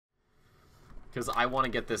Because I want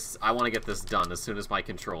to get this done as soon as my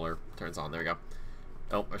controller turns on. There we go.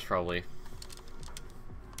 Oh, there's probably...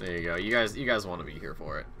 There you go. You guys want to be here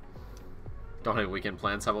for it. Don't have weekend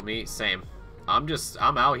plans. How about me? Same. I'm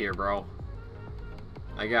out here, bro.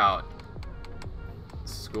 I got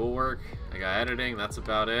schoolwork. I got editing. That's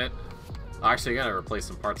about it. Actually, I gotta replace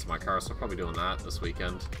some parts of my car, so I'm probably doing that this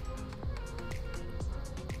weekend.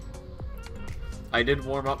 I did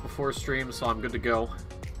warm up before stream, so I'm good to go.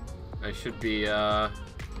 I should be, at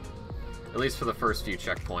least for the first few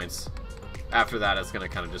checkpoints. After that, it's gonna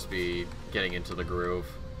kind of just be getting into the groove.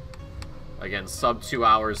 Again, sub 2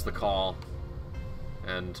 hours the call.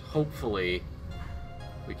 And hopefully,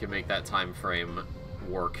 we can make that time frame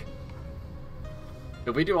work.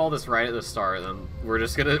 If we do all this right at the start, then we're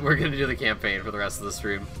gonna do the campaign for the rest of the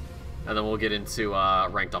stream. And then we'll get into,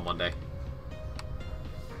 ranked on Monday.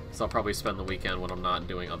 So I'll probably spend the weekend when I'm not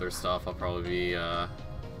doing other stuff. I'll probably be,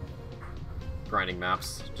 grinding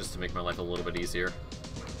maps, just to make my life a little bit easier.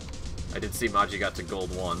 I did see Maji got to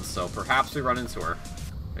Gold 1, so perhaps we run into her.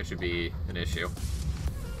 It should be an issue.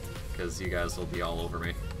 Because you guys will be all over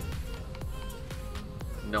me.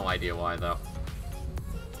 No idea why, though.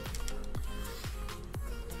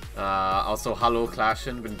 Also, hello,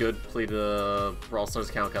 Clashin'. Been good. Played a Brawl Stars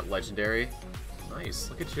account, got Legendary. Nice,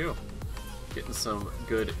 look at you. Getting some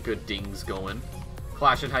good dings going.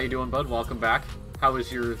 Clashin', how you doing, bud? Welcome back. How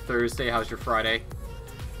was your Thursday? How's your Friday?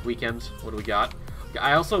 Weekend? What do we got?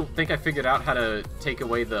 I also think I figured out how to take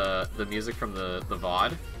away the music from the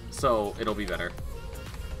VOD, so it'll be better.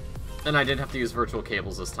 And I didn't have to use virtual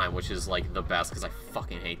cables this time, which is, like, the best, because I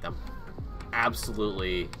fucking hate them.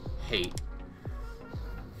 Absolutely hate.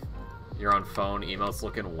 You're on phone, emotes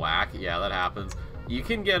looking whack. Yeah, that happens. You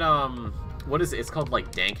can get, what is it? It's called,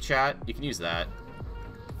 like, dank chat. You can use that.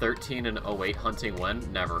 13 and 08 hunting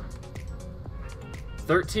when? Never.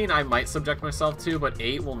 13 I might subject myself to, but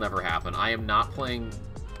 8 will never happen. I am not playing...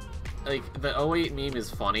 Like, the 08 meme is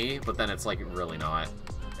funny, but then it's, like, really not.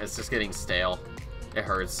 It's just getting stale. It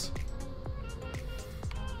hurts.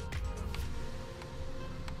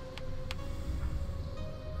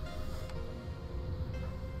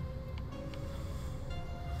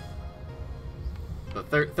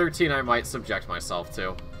 The 13 I might subject myself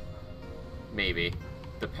to. Maybe.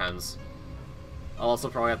 Depends. I'll also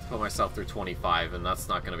probably have to put myself through 25, and that's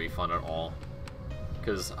not going to be fun at all.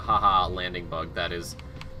 Because, haha, landing bug. That is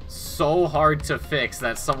so hard to fix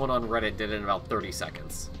that someone on Reddit did it in about 30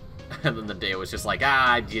 seconds. And then the day was just like,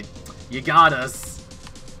 ah, you got us.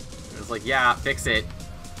 It was like, yeah, fix it.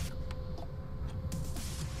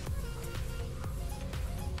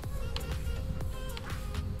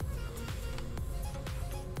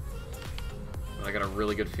 I got a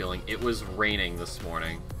really good feeling. It was raining this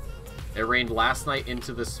morning. It rained last night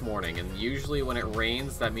into this morning, and usually when it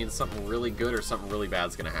rains, that means something really good or something really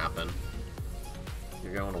bad's gonna happen.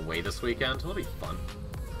 You're going away this weekend? That'll be fun.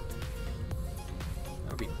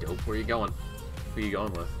 That'll be dope. Where are you going? Who are you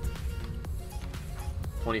going with?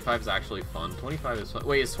 25 is actually fun. 25 is fun.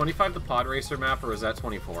 Wait, is 25 the pod racer map, or is that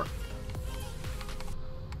 24?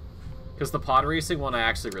 Because the pod racing one I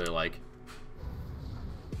actually really like.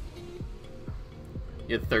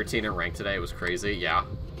 You had 13 in rank today. It was crazy. Yeah.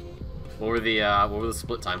 What were the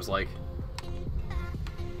split times like?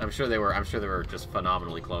 I'm sure they were just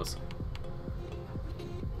phenomenally close.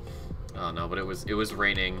 Oh no, but it was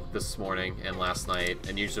raining this morning and last night,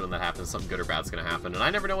 and usually when that happens, something good or bad's gonna happen, and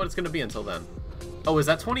I never know what it's gonna be until then. Oh, is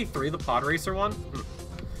that 23 the pod racer one?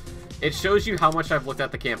 It shows you how much I've looked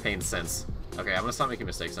at the campaign since. Okay, I'm gonna stop making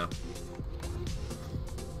mistakes now.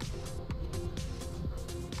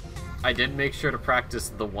 I did make sure to practice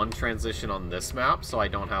the one transition on this map, so I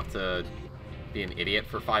don't have to be an idiot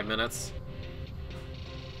for 5 minutes.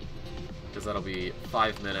 Because that'll be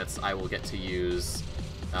 5 minutes I will get to use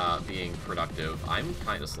being productive. I'm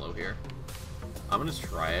kind of slow here. I'm going to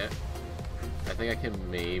try it. I think I can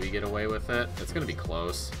maybe get away with it. It's going to be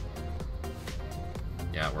close.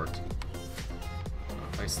 Yeah, it worked.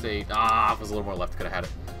 If I stayed... Ah, if it was a little more left, could have had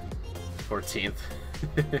it. 14th.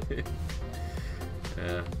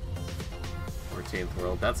 Yeah. 14th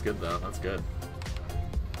world. That's good though. That's good.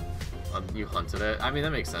 You hunted it. I mean,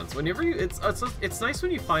 that makes sense. Whenever you, it's nice when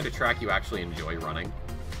you find a track you actually enjoy running,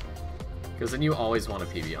 because then you always want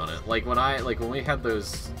to PB on it. Like when we had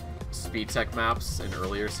those speed tech maps in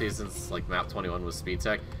earlier seasons, like map 21 was speed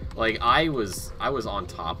tech. Like I was on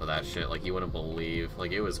top of that shit. Like you wouldn't believe.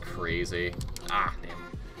 Like it was crazy. Ah, damn.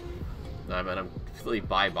 I mean, I'm completely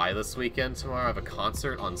bye-bye this weekend. Tomorrow I have a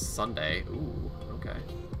concert on Sunday. Ooh, okay.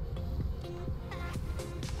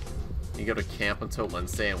 You go to camp until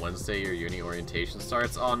Wednesday, and Wednesday your uni orientation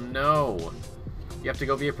starts? Oh no! You have to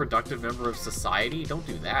go be a productive member of society? Don't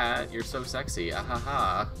do that. You're so sexy.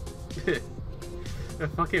 Ahaha. The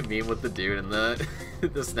fucking meme with the dude in the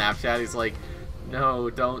the Snapchat. He's like, no,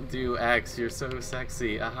 don't do X. You're so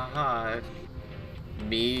sexy. Ahaha.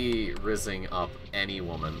 Me rizzing up any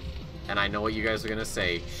woman. And I know what you guys are gonna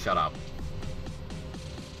say. Shut up.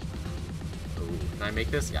 Ooh, can I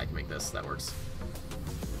make this? Yeah, I can make this. That works.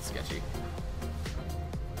 It's sketchy.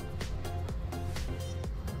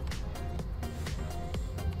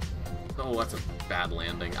 Oh, that's a bad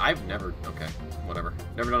landing. I've never... Okay, whatever.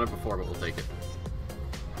 Never done it before, but we'll take it.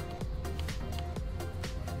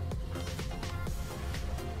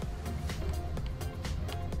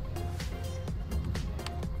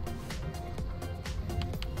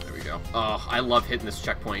 There we go. Oh, I love hitting this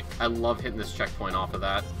checkpoint. I love hitting this checkpoint off of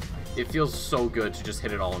that. It feels so good to just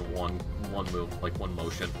hit it all in one move, like one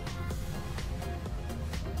motion.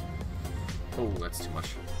 Oh, that's too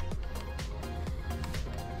much.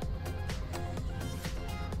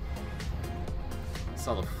 I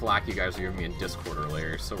saw the flack you guys were giving me in Discord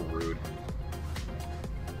earlier. So rude.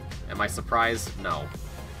 Am I surprised? No.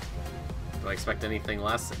 Do I expect anything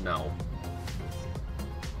less? No.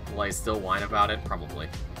 Will I still whine about it? Probably.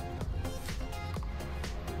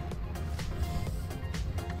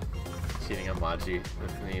 Cheating on Maji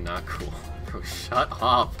with me, not cool. Bro, shut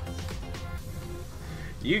up.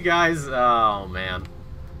 You guys, oh man.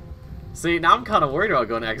 See, now I'm kind of worried about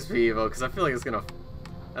going to XP Evo because I feel like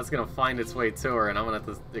that's gonna find its way to her, and I'm gonna have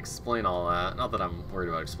to explain all that. Not that I'm worried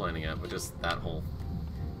about explaining it, but just that whole.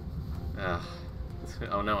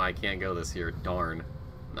 Oh no, I can't go this year. Darn.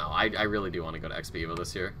 No, I really do want to go to XP Evo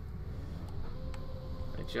this year.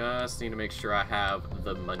 I just need to make sure I have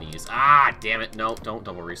the monies. Ah, damn it! No, don't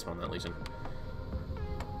double respawn that Legion.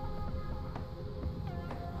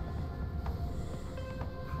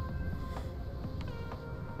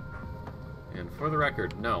 And for the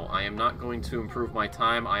record, no, I am not going to improve my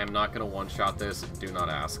time. I am not going to one-shot this. Do not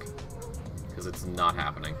ask. Because it's not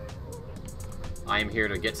happening. I am here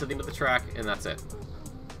to get to the end of the track, and that's it.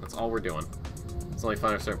 That's all we're doing. It's only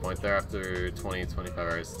fun at a certain point there after 20, 25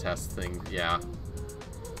 hours test thing. Yeah.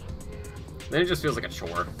 Then it just feels like a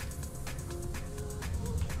chore.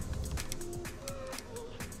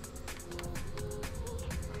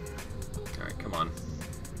 Alright, come on.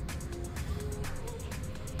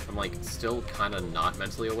 I'm like still kind of not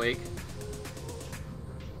mentally awake.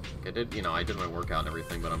 I did, you know, I did my workout and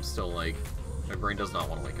everything, but I'm still like, my brain does not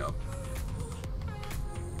want to wake up.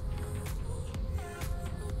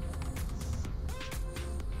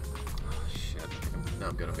 Oh shit. No,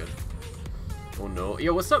 I'm good, I'm good. Oh no.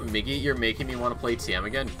 Yo, what's up, Miggy? You're making me want to play TM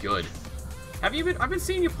again? Good. Have you been, I've been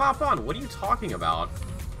seeing you pop on. What are you talking about?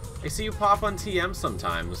 I see you pop on TM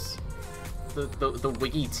sometimes. The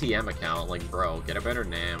Wiggy TM account, like, bro, get a better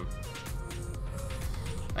name.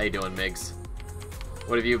 How you doing, Migs?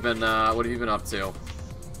 What have you been up to?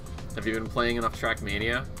 Have you been playing enough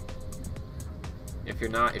Trackmania? If you're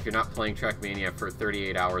not playing Trackmania for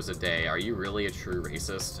 38 hours a day, are you really a true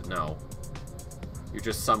racist? No. You're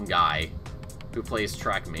just some guy who plays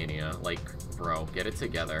Trackmania. Like, bro, get it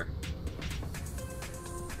together.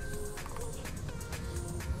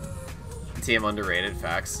 TM underrated,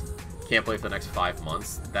 facts. Can't play for the next 5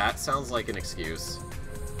 months. That sounds like an excuse.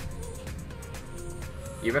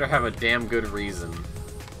 You better have a damn good reason.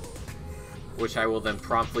 Which I will then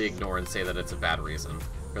promptly ignore and say that it's a bad reason.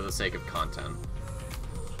 For the sake of content.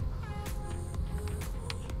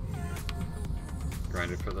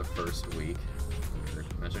 Grinded for the first week.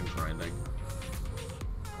 Imagine grinding.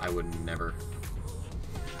 I would never.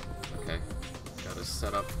 Okay. Gotta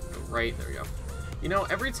set up the right. There we go. You know,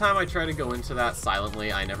 every time I try to go into that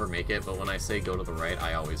silently, I never make it, but when I say go to the right,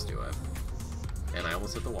 I always do it. And I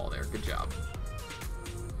almost hit the wall there. Good job.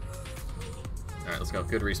 Alright, let's go.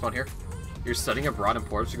 Good respawn here. You're studying abroad in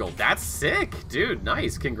Portugal. That's sick! Dude,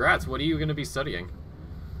 nice. Congrats. What are you going to be studying?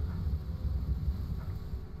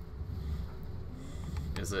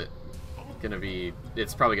 Is it going to be...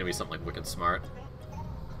 It's probably going to be something like Wicked Smart.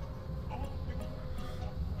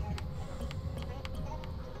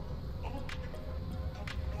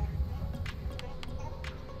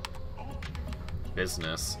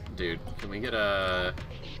 Business. Dude, can we get a...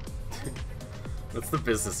 What's the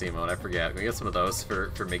business emote? I forget. Can we get some of those for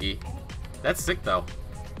Miggy? That's sick, though.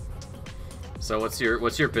 So what's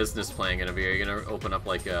your business plan gonna be? Are you gonna open up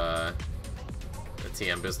like a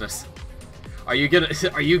TM business? Are you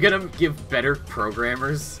gonna give better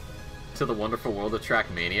programmers to the wonderful world of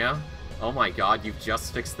Trackmania? Oh my god, you've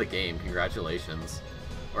just fixed the game. Congratulations.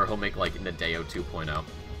 Or he'll make like Nadeo 2.0,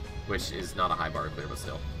 which is not a high bar to clear, but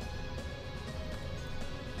still.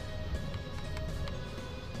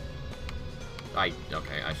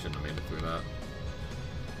 Okay, I shouldn't have made it through that.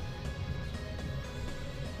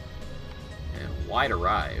 And wide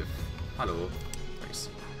arrive. Hello. Nice.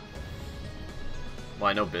 Well,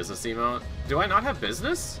 I know business emote. Do I not have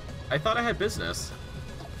business? I thought I had business.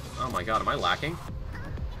 Oh my god, am I lacking?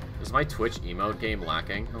 Is my Twitch emote game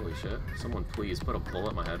lacking? Holy shit. Someone please put a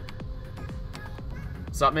bullet in my head.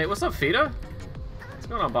 What's up, mate? What's up, Fita? What's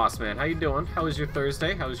going on, boss man? How you doing? How was your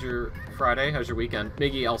Thursday? How was your Friday? How's your weekend?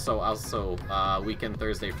 Miggy, also, weekend,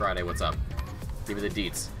 Thursday, Friday. What's up? Give me the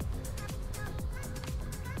deets.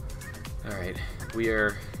 Alright, we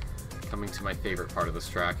are coming to my favorite part of this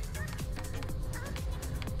track.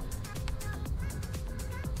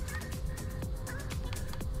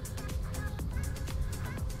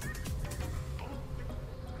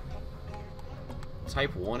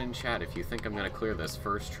 Type 1 in chat if you think I'm going to clear this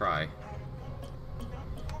first try.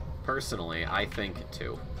 Personally, I think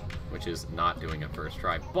 2, which is not doing it first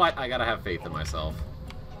try, but I gotta have faith in myself.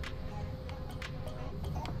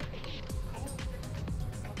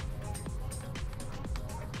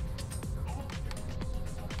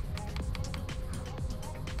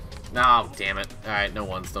 No, damn it. Alright, no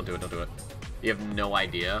ones. Don't do it, don't do it. You have no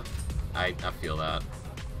idea. I feel that.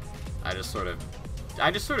 I just sort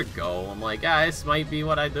of go. I'm like, ah, this might be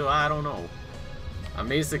what I do. I don't know. I'm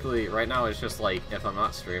basically, right now, it's just like, if I'm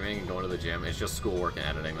not streaming and going to the gym, it's just schoolwork and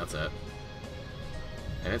editing. That's it.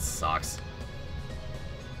 And it sucks.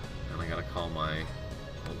 And I gotta call my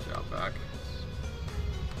old job back.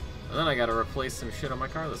 And then I gotta replace some shit on my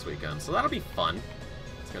car this weekend. So that'll be fun.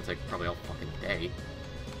 It's gonna take probably all fucking day.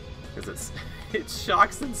 Because it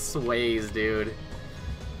shocks and sways, dude.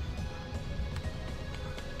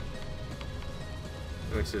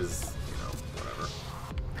 Which is, you know, whatever.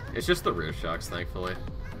 It's just the rear shocks, thankfully.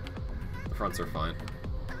 The fronts are fine.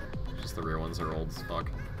 Just the rear ones are old as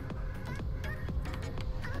fuck.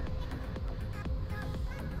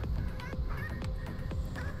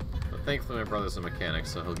 But thankfully my brother's a mechanic,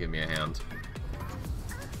 so he'll give me a hand.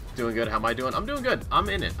 Doing good. How am I doing? I'm doing good. I'm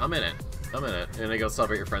in it. I'm in it. I'm in it. And I go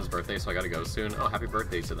celebrate your friend's birthday, so I gotta go soon. Oh, happy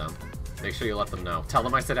birthday to them. Make sure you let them know. Tell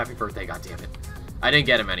them I said happy birthday, god damn it. I didn't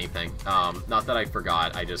get him anything. Not that I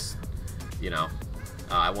forgot, I just, you know,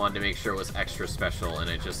 I wanted to make sure it was extra special, and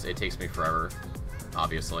it takes me forever,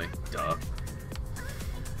 obviously. Duh.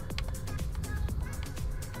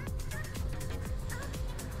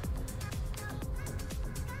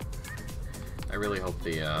 I really hope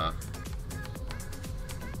the,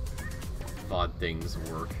 VOD things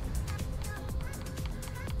work.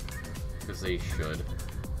 Because they should.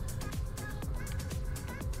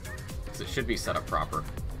 It should be set up proper.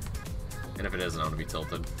 And if it isn't, I'm gonna be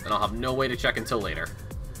tilted. And I'll have no way to check until later.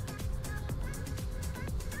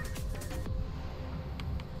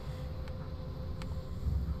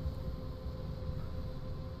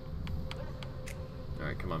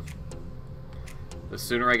 Alright, come on. The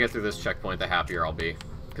sooner I get through this checkpoint, the happier I'll be.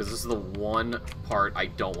 Because this is the one part I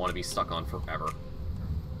don't want to be stuck on forever.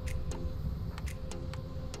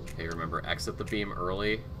 Okay, remember, exit the beam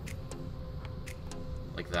early.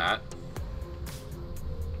 Like that.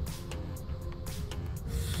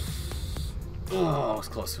 Oh, it was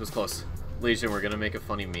close. It was close. Legion, we're gonna make a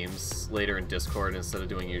funny memes later in Discord instead of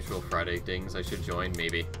doing usual Friday things. I should join,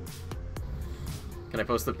 maybe. Can I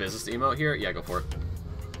post the business emote here? Yeah, go for it.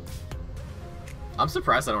 I'm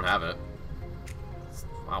surprised I don't have it.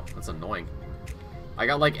 Wow, that's annoying. I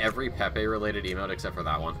got like every Pepe-related emote except for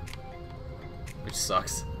that one. Which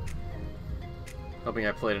sucks. Hoping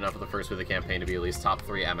I played enough of the first week of the campaign to be at least top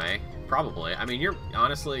 3 MA. Probably. I mean,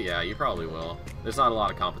 honestly, yeah, you probably will. There's not a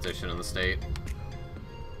lot of competition in the state.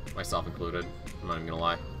 Myself included. I'm not even gonna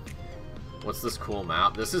lie. What's this cool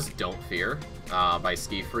map? This is Don't Fear, by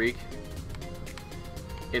Ski Freak.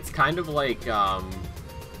 It's kind of like,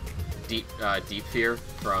 Deep Fear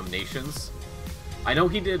from Nations. I know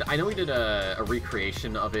he did a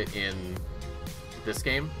recreation of it in this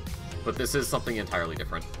game, but this is something entirely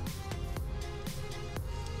different.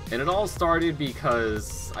 And it all started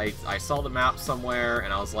because I saw the map somewhere,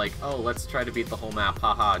 and I was like, oh, let's try to beat the whole map,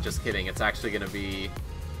 haha, just kidding, it's actually gonna be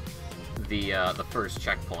the first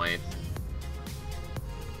checkpoint.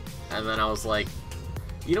 And then I was like,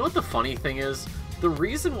 you know what the funny thing is? The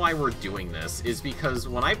reason why we're doing this is because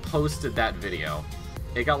when I posted that video,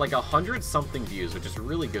 it got like 100-something views, which is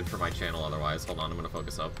really good for my channel otherwise. Hold on, I'm gonna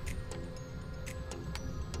focus up.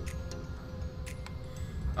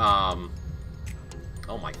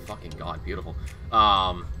 Oh my fucking god, beautiful.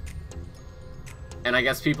 And I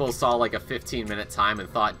guess people saw like a 15-minute time and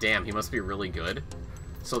thought, damn, he must be really good.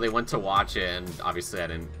 So they went to watch it, and obviously I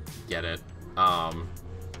didn't get it.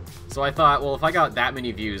 So I thought, well, if I got that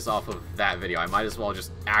many views off of that video, I might as well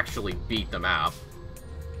just actually beat the map.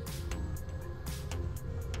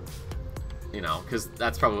 You know, because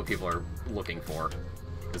that's probably what people are looking for.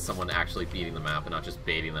 Is someone actually beating the map and not just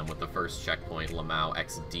baiting them with the first checkpoint, Lamau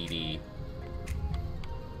XDD.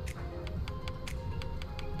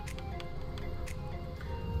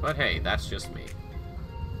 But hey, that's just me.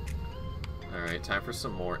 Alright, time for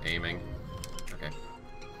some more aiming. Okay.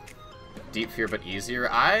 Deep Fear but easier?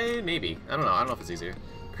 Maybe. I don't know. I don't know if it's easier.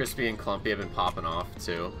 Crispy and Clumpy have been popping off,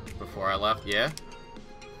 too, before I left. Yeah?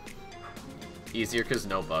 Easier because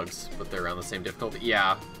no bugs, but they're around the same difficulty.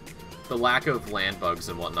 Yeah. The lack of land bugs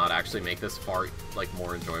and whatnot actually make this far, like,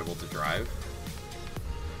 more enjoyable to drive.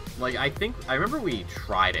 Like, I remember we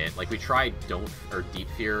tried it. Like, we tried Deep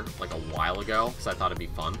Fear, like, a while ago, because I thought it'd be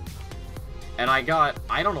fun. And I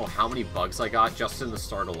don't know how many bugs I got just in the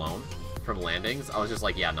start alone from landings. I was just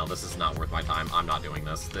like, yeah, no, this is not worth my time. I'm not doing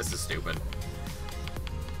this. This is stupid.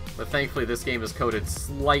 But thankfully, this game is coded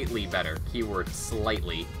slightly better. Keyword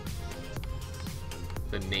slightly.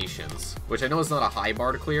 The Nations. Which I know is not a high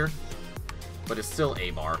bar to clear, but it's still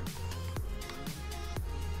a bar.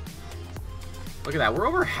 Look at that. We're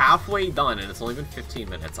over halfway done, and it's only been 15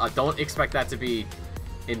 minutes. I don't expect that to be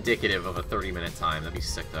indicative of a 30-minute time. That'd be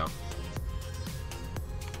sick, though.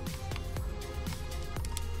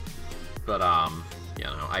 But,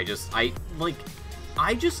 yeah, no, I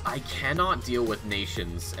cannot deal with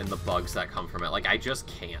Nations and the bugs that come from it. Like, I just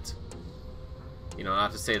can't. You know,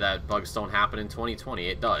 not to say that bugs don't happen in 2020.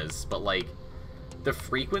 It does. But, like, the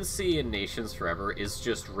frequency in Nations Forever is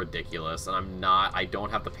just ridiculous, and I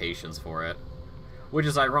don't have the patience for it. Which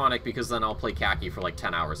is ironic, because then I'll play Khaki for, like,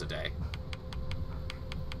 10 hours a day.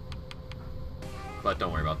 But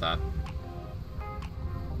don't worry about that.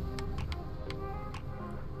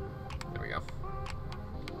 There we go.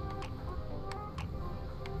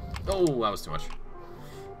 Oh, that was too much.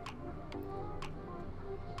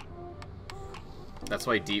 That's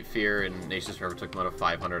why Deep Fear and Nations Forever took them out of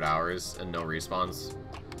 500 hours and no respawns.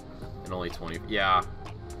 And only 20... Yeah.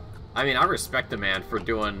 I mean, I respect the man for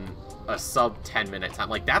doing a sub 10-minute time.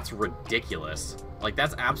 Like, that's ridiculous. Like,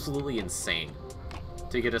 that's absolutely insane.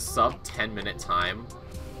 To get a sub 10-minute time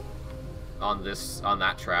on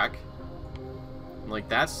that track. Like,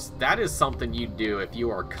 that is something you do if you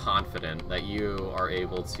are confident that you are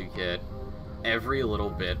able to get every little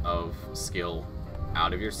bit of skill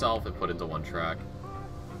out of yourself and put into one track.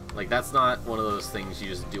 Like, that's not one of those things you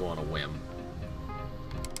just do on a whim.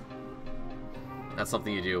 That's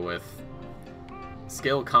something you do with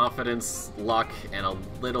skill, confidence, luck, and a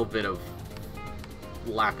little bit of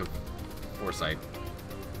lack of foresight.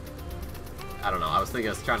 I don't know. I was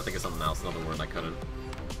trying to think of something else, another word I couldn't.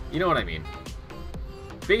 You know what I mean.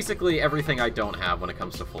 Basically everything I don't have when it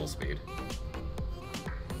comes to full speed.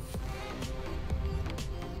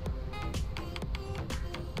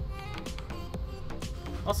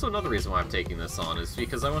 Also, another reason why I'm taking this on is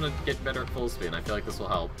because I want to get better at full speed, and I feel like this will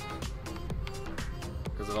help.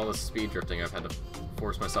 Because of all this speed drifting, I've had to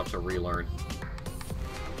force myself to relearn.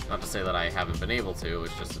 Not to say that I haven't been able to,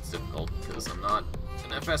 it's just it's difficult, because I'm not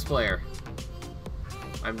an FS player.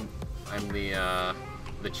 I'm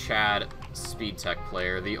the Chad speed tech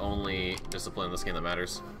player, the only discipline in this game that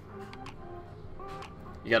matters.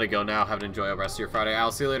 You gotta go now. Have an enjoyable rest of your Friday.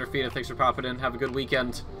 I'll see you later, Feed, and thanks for popping in. Have a good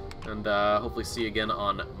weekend. And hopefully see you again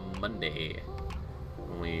on Monday,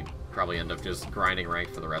 when we probably end up just grinding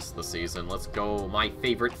rank for the rest of the season. Let's go, my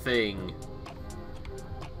favorite thing.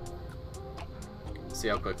 See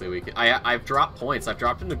how quickly we can... I've dropped points. I've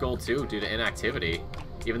dropped into gold too due to inactivity,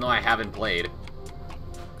 even though I haven't played.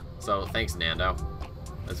 So thanks, Nando.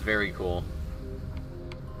 That's very cool.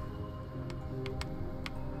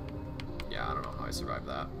 Yeah, I don't know how I survived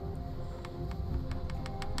that.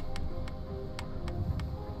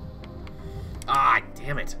 Ah,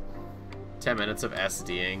 damn it. 10 minutes of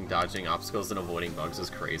SDing, dodging obstacles, and avoiding bugs is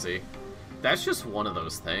crazy. That's just one of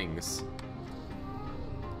those things.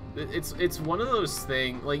 It's one of those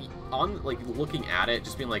things, like, looking at it,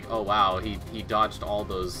 just being like, oh wow, he dodged all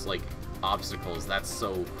those, like, obstacles, that's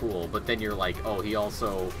so cool. But then you're like, oh, he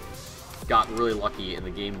also got really lucky and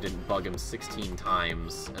the game didn't bug him 16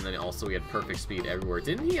 times, and then also he had perfect speed everywhere.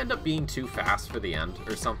 Didn't he end up being too fast for the end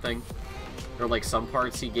or something? Or, like, some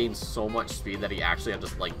parts he gained so much speed that he actually had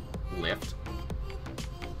to, like, lift.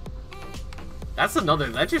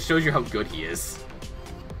 That just shows you how good he is.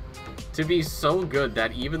 To be so good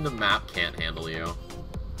that even the map can't handle you.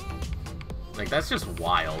 Like, that's just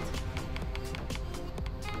wild.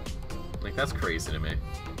 Like, that's crazy to me.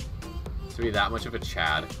 To be that much of a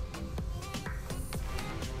Chad.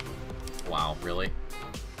 Wow, really?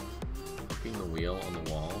 Flipping the wheel on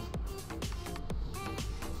the wall?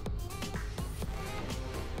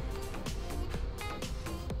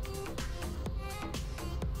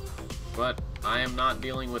 But I am not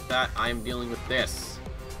dealing with that. I am dealing with this.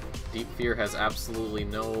 Deep Fear has absolutely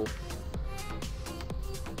no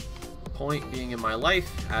point being in my life,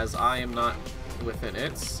 as I am not within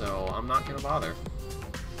it, so I'm not going to bother.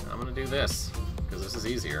 I'm going to do this, because this is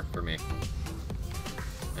easier for me.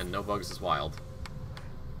 And no bugs is wild.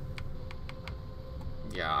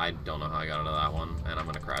 Yeah, I don't know how I got out of that one, and I'm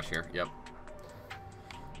going to crash here. Yep.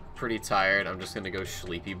 Pretty tired. I'm just going to go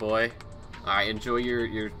sleepy boy. Alright, enjoy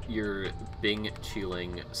your Bing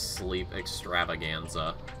chilling sleep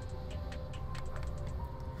extravaganza.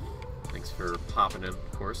 Thanks for popping in,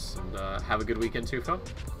 of course, and have a good weekend too,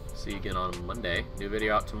 folks. See you again on Monday. New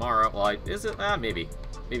video out tomorrow. Well, is it? Maybe.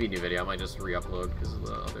 Maybe new video. I might just re-upload because of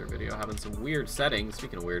the other video having some weird settings.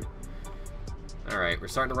 Speaking of weird. Alright, we're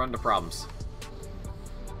starting to run into problems.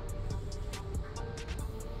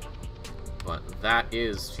 But that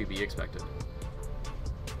is to be expected.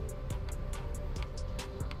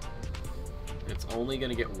 It's only going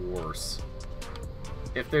to get worse.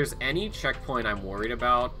 If there's any checkpoint I'm worried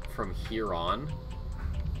about from here on,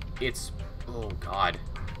 it's... oh, God.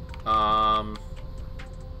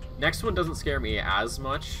 Next one doesn't scare me as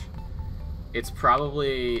much. It's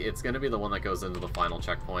going to be the one that goes into the final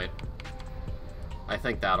checkpoint. I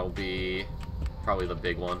think that'll be probably the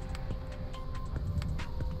big one.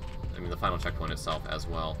 I mean, the final checkpoint itself as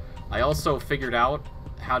well. I also figured out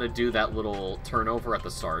how to do that little turnover at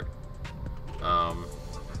the start. I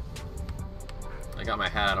got my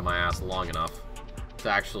head out of my ass long enough to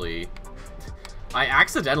actually... I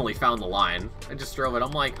accidentally found the line. I just drove it.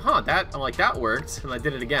 I'm like, huh, that worked. And I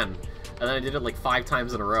did it again. And then I did it like 5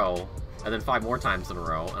 times in a row. And then 5 more times in a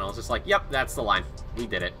row. And I was just like, yep, that's the line. We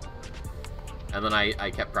did it. And then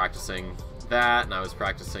I kept practicing that, and I was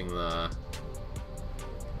practicing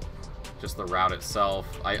just the route itself.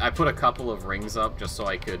 I put a couple of rings up just so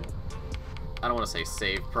I could, I don't want to say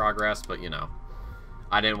save progress, but you know,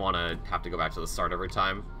 I didn't want to have to go back to the start every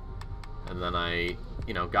time. And then I,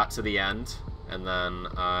 you know, got to the end, and then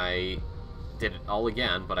I did it all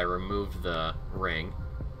again, but I removed the ring,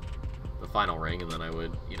 the final ring, and then I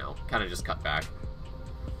would, you know, kind of just cut back.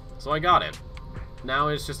 So I got it. Now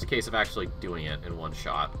it's just a case of actually doing it in one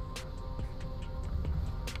shot.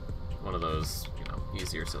 One of those, you know,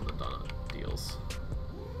 easier said than done deals.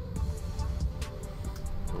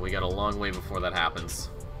 But we got a long way before that happens.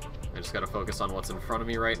 I just gotta focus on what's in front of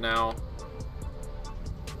me right now.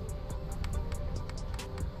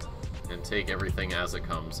 And take everything as it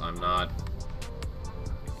comes. I'm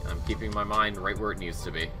keeping my mind right where it needs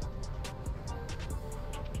to be.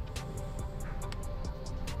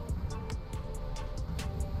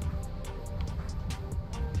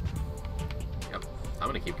 Yep, I'm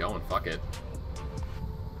gonna keep going, fuck it.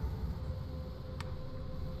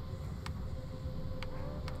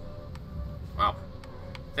 Wow.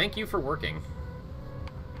 Thank you for working.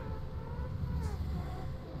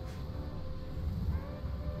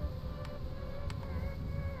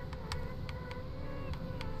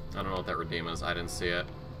 I don't know what that redeem is. I didn't see it.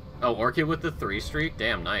 Oh, Orchid with the 3 streak?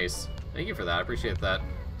 Damn, nice. Thank you for that. I appreciate that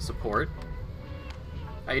support.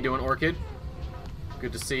 How you doing, Orchid?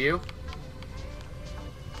 Good to see you.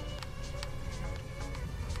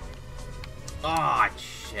 Ah, oh,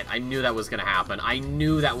 shit. I knew that was going to happen. I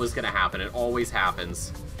knew that was going to happen. It always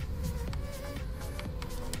happens.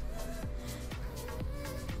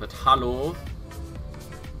 But hello.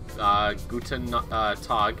 Guten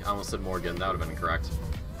Tag. I almost said Morgan. That would have been correct.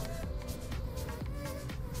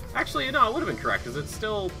 Actually, no, it would have been correct, because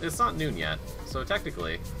it's not noon yet. So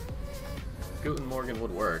technically, Guten Morgen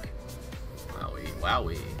would work. Wowie,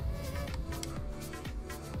 wowie.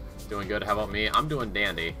 Doing good, how about me? I'm doing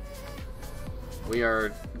dandy. We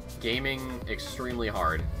are gaming extremely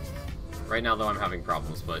hard. Right now, though, I'm having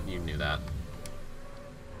problems, but you knew that.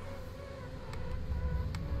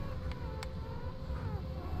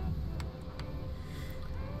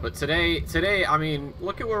 But today, I mean,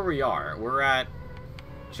 look at where we are. We're at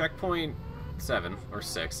checkpoint 7 or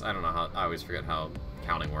 6. I don't know how. I always forget how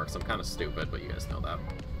counting works. I'm kind of stupid, but you guys know that.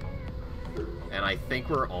 And I think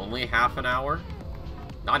we're only half an hour.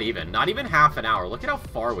 Not even half an hour. Look at how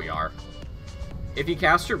far we are. If you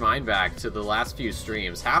cast your mind back to the last few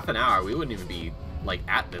streams, half an hour, we wouldn't even be, like,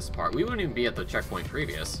 at this part. We wouldn't even be at the checkpoint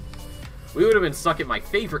previous. We would have been stuck at my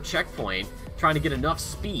favorite checkpoint, trying to get enough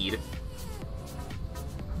speed.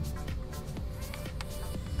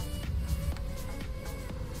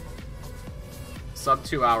 Sub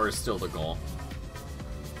 2 hours still the goal.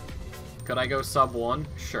 Could I go sub 1?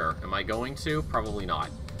 Sure. Am I going to? Probably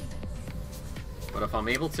not. But if I'm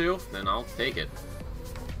able to, then I'll take it.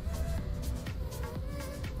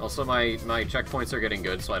 Also, my checkpoints are getting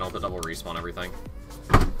good, so I don't have to double respawn everything.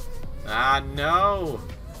 Ah, no!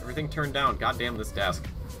 Everything turned down. God damn this desk.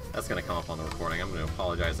 That's gonna come up on the recording. I'm gonna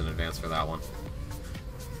apologize in advance for that one.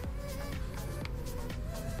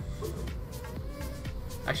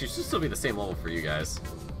 Actually, it should still be the same level for you guys.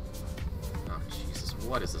 Oh, Jesus.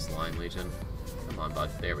 What is this line, Legion? Come on, bud.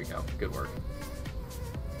 There we go. Good work.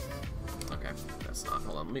 Okay. That's not...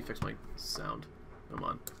 Hold on. Let me fix my sound. Come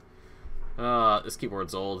on. This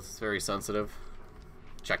keyboard's old. It's very sensitive.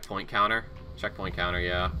 Checkpoint counter. Checkpoint counter,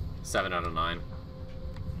 yeah. 7 out of 9.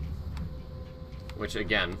 Which,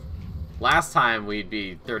 again, last time we'd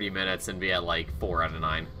be 30 minutes and be at, like, 4 out of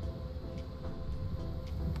 9.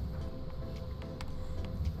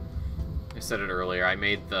 I said it earlier, I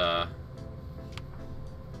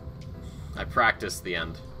practiced the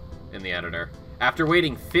end in the editor. After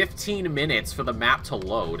waiting 15 minutes for the map to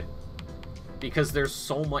load. Because there's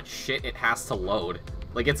so much shit it has to load.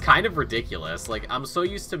 Like, it's kind of ridiculous. Like, I'm so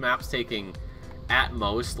used to maps taking, at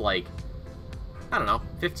most, like, I don't know,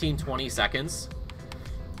 15, 20 seconds.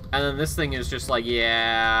 And then this thing is just like,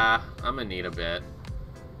 yeah, I'm gonna need a bit.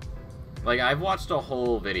 Like, I've watched a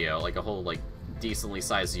whole video, like, a whole, like, decently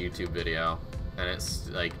sized YouTube video, and it's,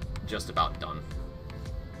 like, just about done.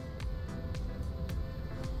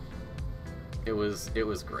 It was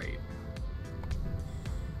great.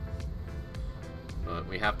 But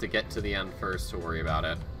we have to get to the end first to worry about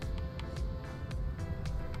it.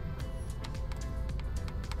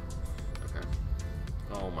 Okay.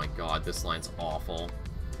 Oh my god, this line's awful.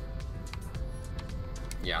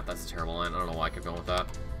 Yeah, that's a terrible line. I don't know why I kept going with that.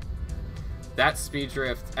 That speed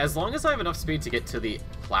drift, as long as I have enough speed to get to the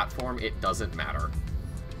platform, it doesn't matter.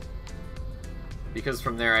 Because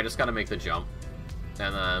from there, I just gotta make the jump.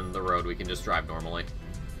 And then the road, we can just drive normally.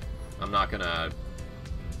 I'm not gonna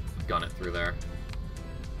gun it through there.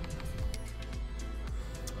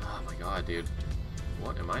 Oh my god, dude.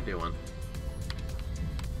 What am I doing?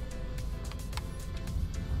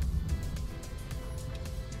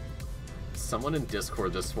 Someone in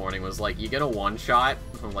Discord this morning was like, you get a one-shot?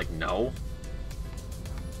 I'm like, no.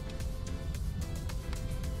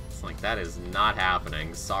 It's like, that is not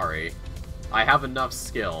happening. Sorry. I have enough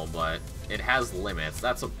skill, but it has limits.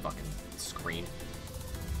 That's a fucking screen.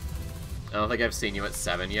 I don't think I've seen you at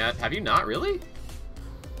 7 yet. Have you not, really?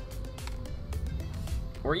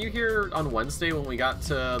 Weren't you here on Wednesday when we got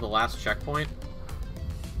to the last checkpoint?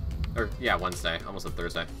 Or, yeah, Wednesday. Almost at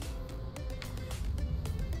Thursday.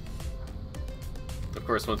 Of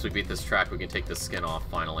course, once we beat this track, we can take the skin off,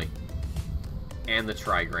 finally. And the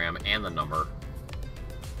trigram, and the number.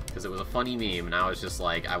 Because it was a funny meme, now it's just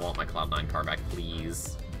like, I want my Cloud9 car back,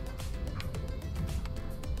 please.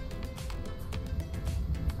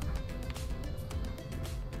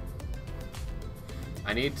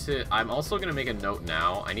 I'm also going to make a note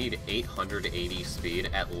now, I need 880 speed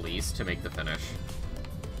at least to make the finish.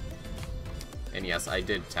 And yes, I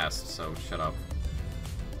did test, so shut up.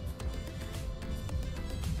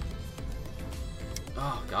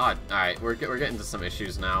 Oh god. Alright, we're getting to some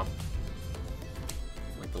issues now.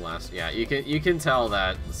 Like the last, yeah, you can tell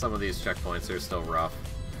that some of these checkpoints are still rough.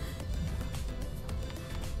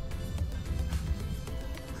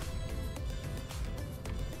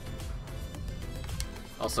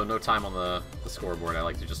 Also, no time on the scoreboard. I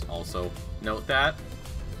like to just also note that.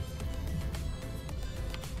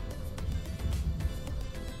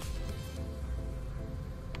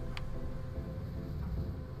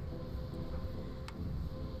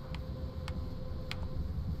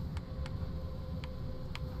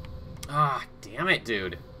 Ah, damn it,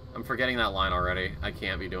 dude. I'm forgetting that line already. I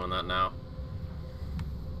can't be doing that now.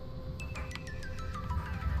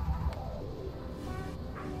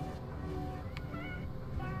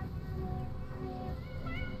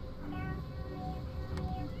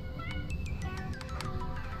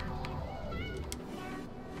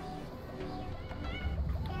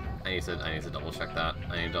 I need to double check that.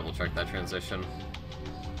 I need to double check that transition.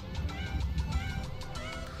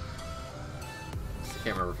 I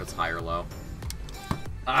can't remember if it's high or low.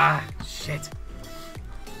 Ah, shit.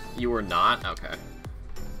 You were not? Okay.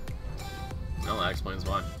 Well, that explains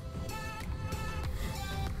why.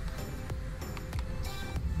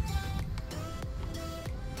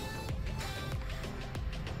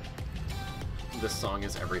 This song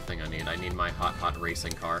is everything I need. I need my hot, hot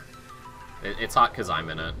racing car. It's hot because I'm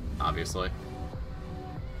in it, obviously.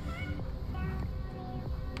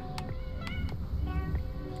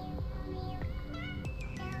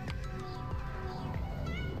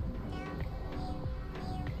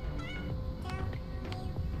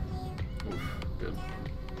 Oof, good.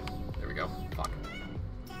 There we go. Fuck.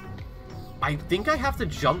 I think I have to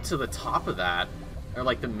jump to the top of that. Or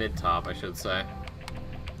like the mid-top, I should say.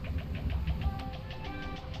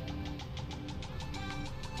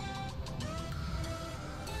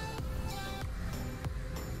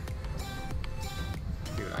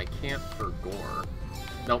 can't for gore.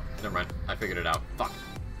 Nope, never mind. I figured it out. Fuck.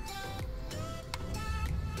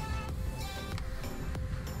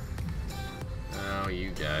 Oh,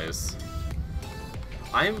 you guys.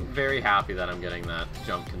 I'm very happy that I'm getting that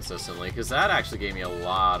jump consistently, because that actually gave me a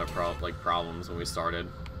lot of problems when we started.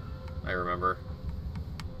 I remember.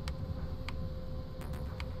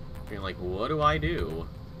 Being like, what do I do?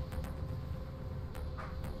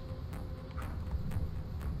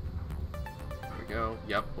 There we go.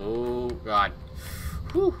 Yep. Oh, God.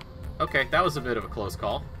 Whew. Okay, that was a bit of a close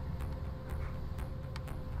call.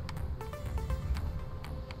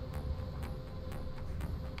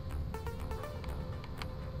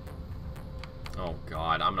 Oh,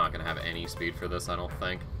 God. I'm not going to have any speed for this, I don't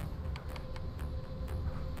think.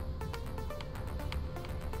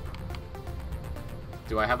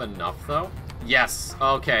 Do I have enough, though? Yes.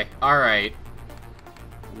 Okay. Alright.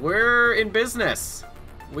 We're in business.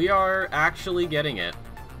 We are actually getting it.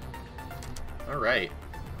 Alright.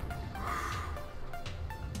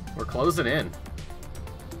 We're closing in.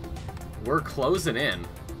 We're closing in.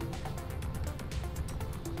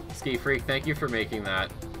 Ski Freak, thank you for making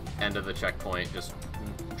that end of the checkpoint just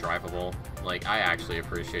drivable. Like, I actually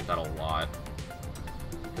appreciate that a lot.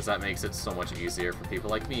 Because that makes it so much easier for people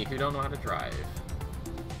like me who don't know how to drive.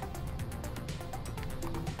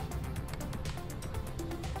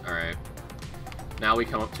 Alright. Now we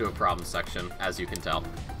come up to a problem section, as you can tell.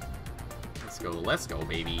 Let's go,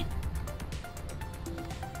 baby.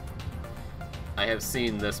 I have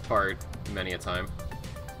seen this part many a time.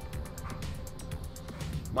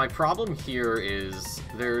 My problem here is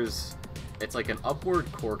it's like an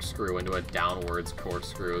upward corkscrew into a downwards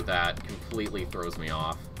corkscrew that completely throws me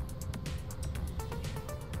off.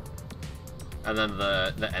 And then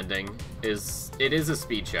the ending is a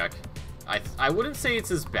speed check. I wouldn't say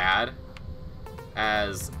it's as bad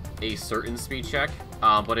as a certain speed check,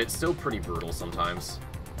 but it's still pretty brutal sometimes.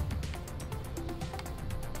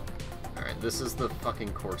 Alright, this is the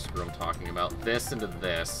fucking corkscrew I'm talking about. This into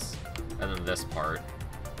this, and then this part.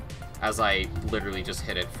 As I literally just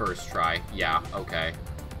hit it first try. Yeah, okay.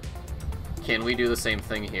 Can we do the same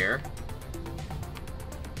thing here?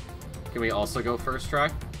 Can we also go first try?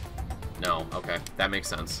 No, okay. That makes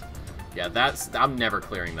sense. Yeah, I'm never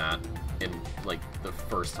clearing that in, like, the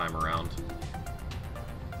first time around.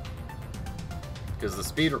 Because the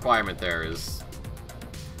speed requirement there is...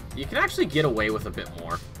 You can actually get away with a bit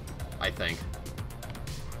more, I think.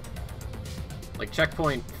 Like,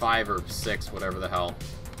 checkpoint 5 or 6, whatever the hell.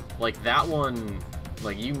 Like, that one,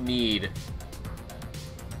 like, you need,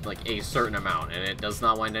 like, a certain amount, and it does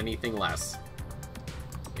not want anything less.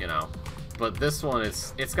 You know? But this one,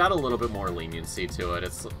 it's got a little bit more leniency to it.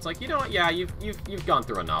 It's like, you know what, yeah, you've gone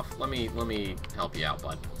through enough. Let me help you out,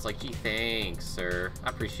 bud. It's like, gee, thanks, sir. I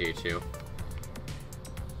appreciate you.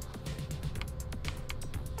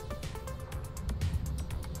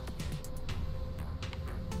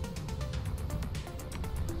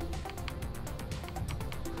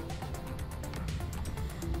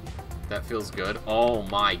 That feels good. Oh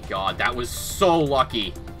my god, that was so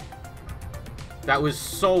lucky. That was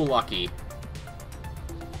so lucky.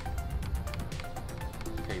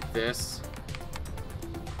 Okay, this.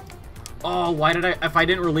 Oh, why did I... If I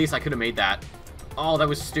didn't release, I could have made that. Oh, that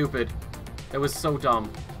was stupid. That was so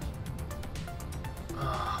dumb.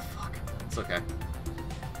 Oh, fuck. It's okay.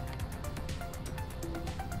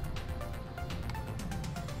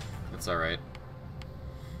 It's alright.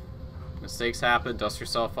 Mistakes happen, dust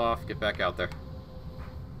yourself off, get back out there.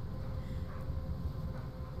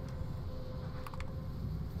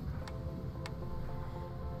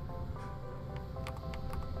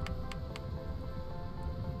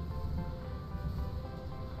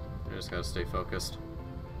 You just gotta stay focused.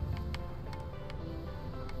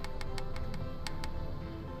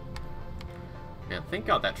 Man, thank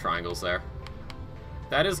God that triangle's there.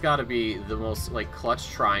 That has gotta be the most, like, clutch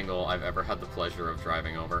triangle I've ever had the pleasure of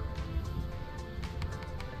driving over.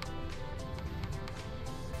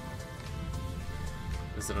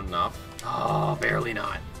 Is it enough? Oh, barely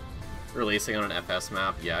not. Releasing on an FS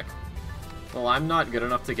map, yuck. Well, I'm not good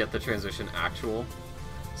enough to get the transition actual,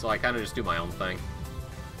 so I kind of just do my own thing.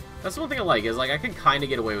 That's one thing I like, is like I can kind of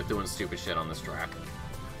get away with doing stupid shit on this track.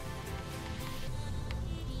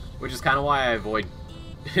 Which is kind of why I avoid...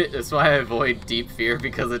 That's why I avoid Deep Fear,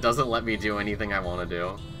 because it doesn't let me do anything I want to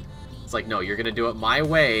do. It's like, no, you're going to do it my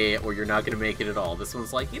way, or you're not going to make it at all. This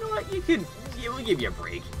one's like, you know what, we'll give you a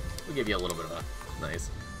break. We'll give you a little bit of a...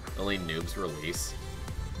 Nice. Only noobs release.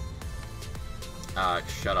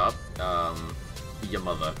 Shut up. Your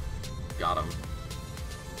mother. Got him.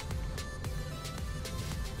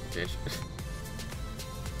 Bitch.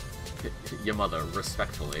 Your mother,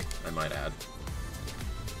 respectfully, I might add.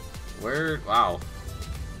 Where... Wow.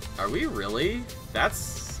 Are we really?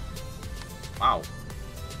 That's... Wow.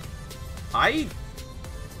 Fuck, I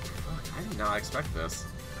did not expect this.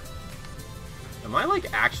 Am I,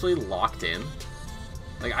 like, actually locked in?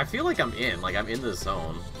 Like, I feel like I'm in. Like, I'm in the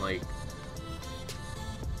zone. Like...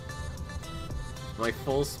 My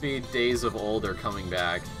full-speed days of old are coming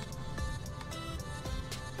back.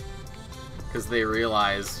 Because they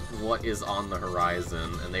realize what is on the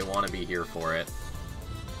horizon, and they want to be here for it.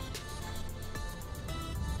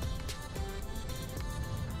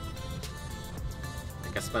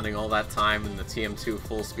 I guess spending all that time in the TM2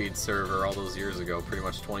 full-speed server all those years ago, pretty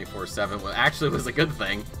much 24/7, actually was a good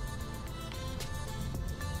thing.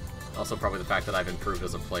 Also, probably the fact that I've improved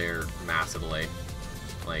as a player massively.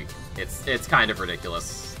 Like, it's kind of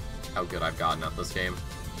ridiculous how good I've gotten at this game.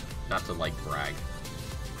 Not to, like, brag.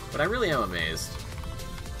 But I really am amazed.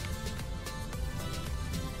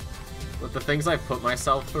 With the things I've put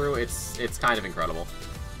myself through, it's kind of incredible.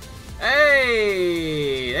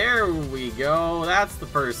 Hey! There we go. That's the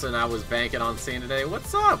person I was banking on seeing today.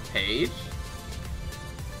 What's up, Paige?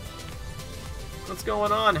 What's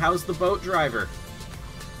going on? How's the boat driver?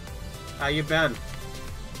 How you been?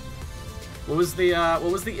 What was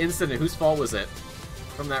the incident? Whose fault was it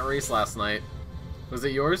from that race last night? Was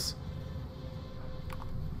it yours?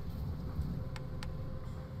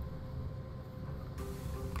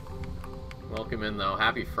 Welcome in, though.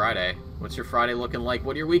 Happy Friday. What's your Friday looking like?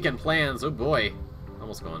 What are your weekend plans? Oh, boy.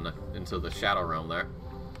 Almost going into the shadow realm there.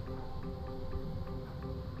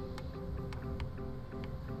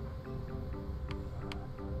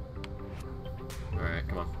 Alright,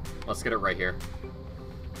 come on. Let's get it right here.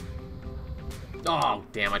 Oh,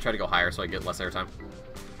 damn. I tried to go higher so I get less airtime.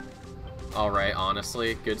 Alright,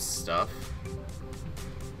 honestly, good stuff.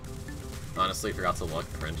 Honestly, forgot to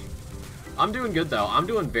look. Cringe. I'm doing good, though. I'm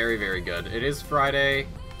doing very, very good. It is Friday.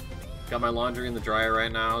 Got my laundry in the dryer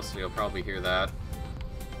right now, so you'll probably hear that.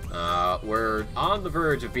 We're on the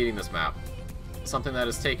verge of beating this map. Something that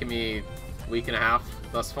has taken me a week and a half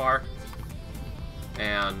thus far.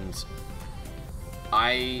 And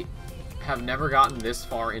I have never gotten this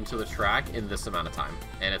far into the track in this amount of time.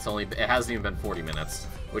 And it hasn't even been 40 minutes,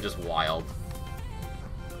 which is wild.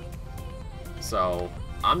 So,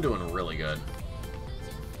 I'm doing really good.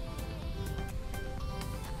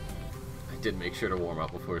 Did make sure to warm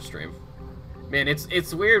up before stream. Man,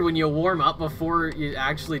 it's weird when you warm up before you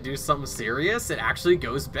actually do something serious, it actually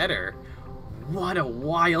goes better. What a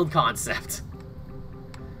wild concept.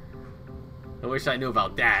 I wish I knew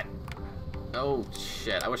about that. Oh,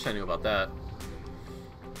 shit. I wish I knew about that.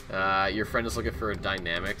 Your friend is looking for a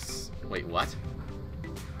dynamics... Wait, what?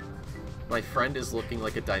 My friend is looking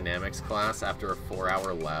like a dynamics class after a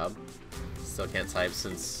 4-hour lab. Still can't type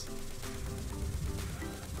since...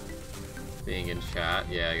 being in chat.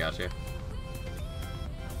 Yeah, I got you.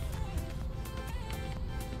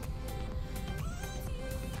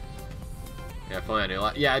 Yeah, if only I knew.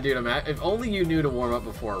 Yeah, dude, if only you knew to warm up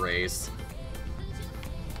before a race.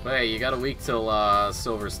 But hey, you got a week till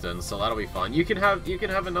Silverstone, so that'll be fun. You can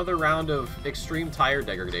have another round of extreme tire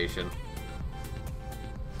degradation.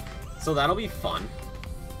 So that'll be fun.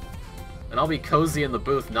 And I'll be cozy in the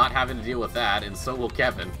booth, not having to deal with that, and so will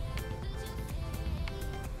Kevin.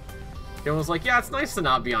 Kevin was like, yeah, it's nice to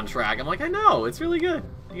not be on track. I'm like, I know, it's really good.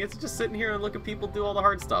 You get to just sit in here and look at people do all the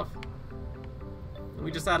hard stuff. And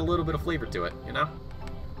we just add a little bit of flavor to it, you know?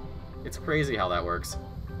 It's crazy how that works.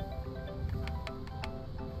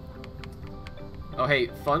 Oh, hey,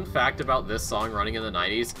 fun fact about this song running in the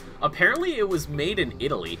 90s. Apparently it was made in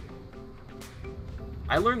Italy.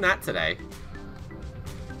 I learned that today.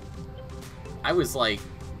 I was like...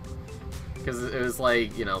 Because it was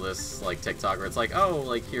like, you know, this, like, TikTok where it's like, oh,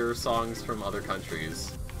 like, here are songs from other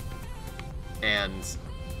countries. And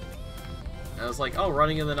I was like, oh,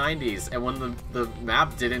 running in the 90s. And when the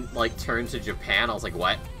map didn't, like, turn to Japan, I was like,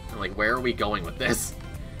 what? I'm like, where are we going with this?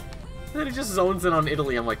 And then it just zones in on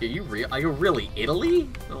Italy. I'm like, are you really Italy?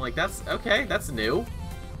 And I'm like, that's, okay, that's new.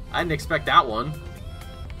 I didn't expect that one.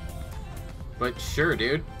 But sure,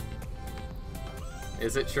 dude.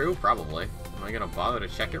 Is it true? Probably. Am I gonna bother to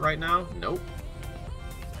check it right now? Nope.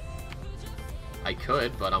 I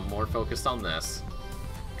could, but I'm more focused on this.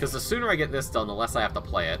 Because the sooner I get this done, the less I have to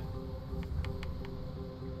play it.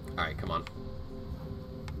 Alright, come on.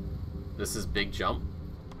 This is big jump.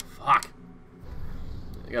 Fuck!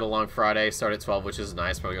 I got a long Friday, start at 12, which is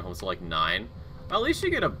nice. Probably get home till like 9. Well, at least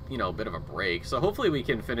you get a, you know, bit of a break. So hopefully we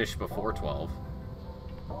can finish before 12.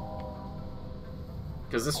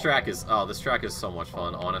 Because this track is, oh, this track is so much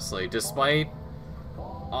fun, honestly. Despite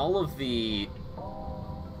all of the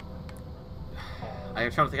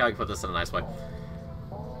I'm trying to think how I can put this in a nice way.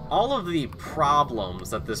 All of the problems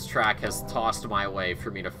that this track has tossed my way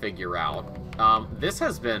for me to figure out, this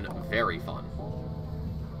has been very fun.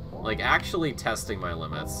 Like, actually testing my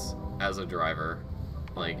limits as a driver,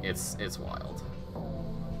 like, it's wild.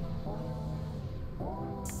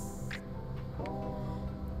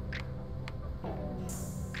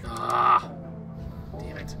 Ah!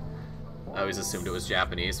 Damn it. I always assumed it was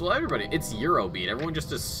Japanese. Well, everybody, it's Eurobeat. Everyone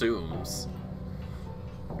just assumes.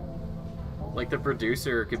 Like, the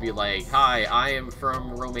producer could be like, hi, I am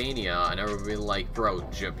from Romania, and everyone would be like, bro,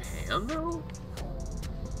 Japan, though?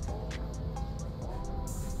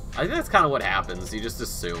 I think that's kind of what happens. You just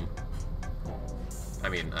assume. I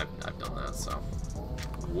mean, I've done that, so.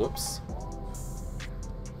 Whoops.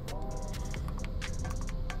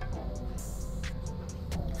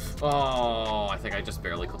 Oh, I think I just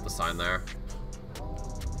barely clipped the sign there.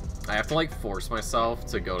 I have to, like, force myself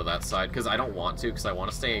to go to that side, because I don't want to, because I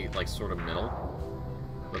want to stay, like, sort of middle.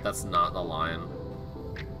 But that's not the line.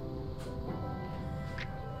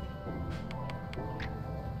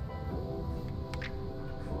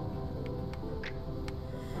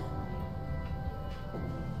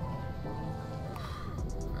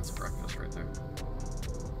 That's breakfast right there.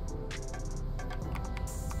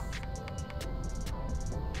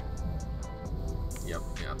 Yep,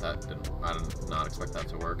 yeah, that didn't... I did not expect that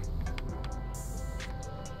to work.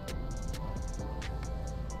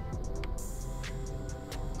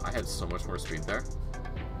 I had so much more speed there.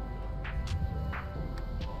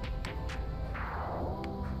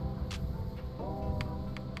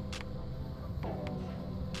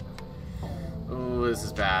 Ooh, this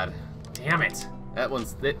is bad. Damn it! That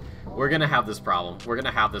one's... We're gonna have this problem. We're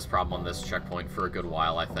gonna have this problem on this checkpoint for a good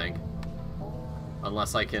while, I think.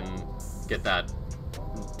 Unless I can get that,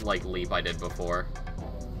 like, leap I did before.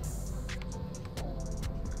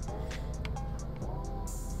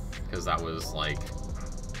 Because that was, like...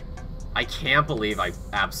 I can't believe I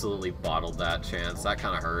absolutely bottled that chance. That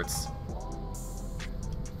kind of hurts.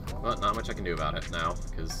 But not much I can do about it now,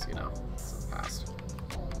 because, you know, it's in the past.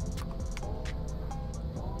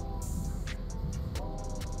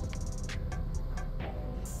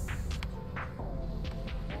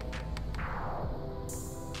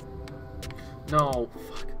 No,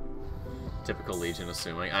 fuck. Typical Legion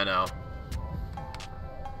assuming. I know.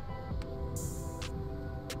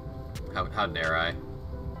 How dare I?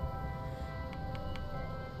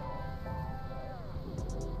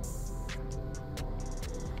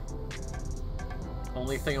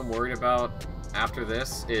 Only thing I'm worried about after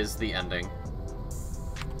this is the ending.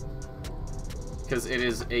 Because it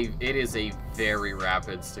is a very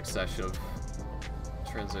rapid succession of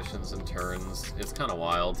transitions and turns. It's kind of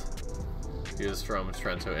wild. He was from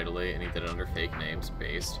Trento, Italy, and he did it under fake names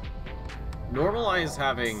based. Normalize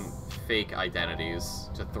having fake identities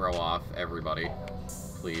to throw off everybody,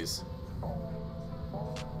 please.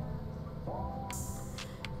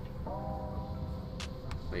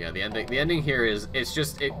 But yeah, the ending here is it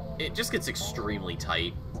just gets extremely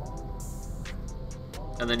tight.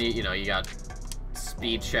 And then you know, you got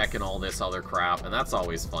speed check and all this other crap, and that's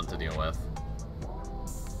always fun to deal with.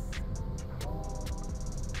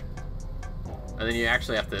 And then you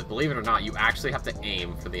actually have to, believe it or not, you actually have to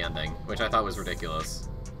aim for the ending, which I thought was ridiculous.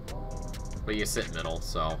 But you sit middle,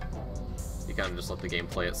 so you kind of just let the game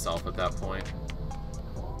play itself at that point.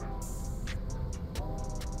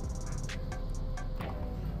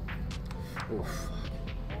 Oof.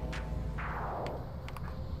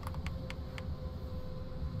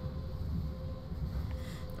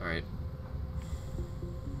 Alright.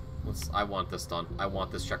 I want this done. I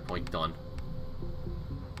want this checkpoint done.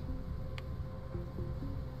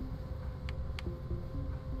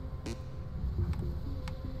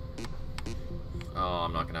 Oh,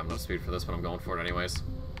 I'm not gonna have enough speed for this, but I'm going for it anyways.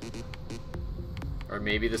 Or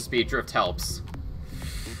maybe the speed drift helps.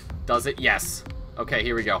 Does it? Yes. Okay,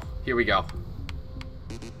 here we go. Here we go.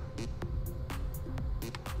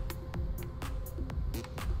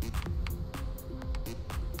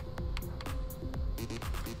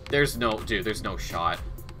 There's no... Dude, there's no shot.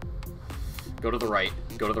 Go to the right.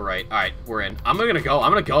 Go to the right. Alright, we're in. I'm gonna go.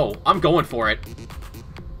 I'm gonna go. I'm going for it.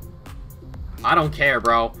 I don't care,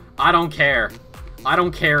 bro. I don't care. I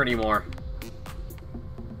don't care anymore.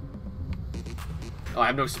 Oh, I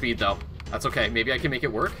have no speed, though. That's okay. Maybe I can make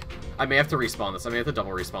it work? I may have to respawn this. I may have to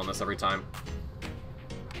double respawn this every time.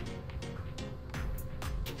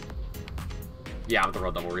 Yeah, I'm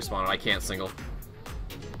gonna double respawn it. I can't single.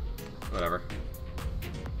 Whatever.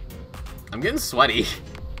 I'm getting sweaty.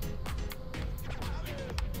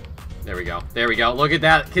 There we go. There we go. Look at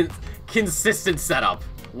that consistent setup.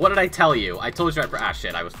 What did I tell you? I told you I... Ah,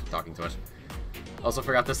 shit. I was talking too much. Also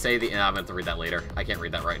forgot to say the... I meant to read that later. I can't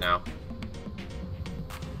read that right now.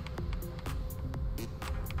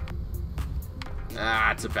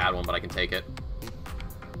 Ah, it's a bad one, but I can take it.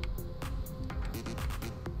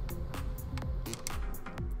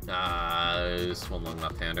 Just one long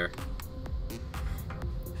left-hander.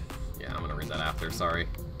 Yeah, I'm gonna read that after, sorry.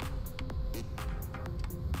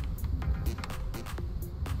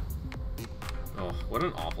 Oh, what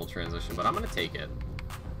an awful transition, but I'm gonna take it.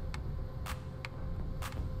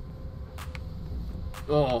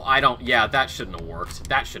 Oh, I don't... Yeah, that shouldn't have worked.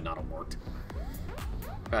 That should not have worked.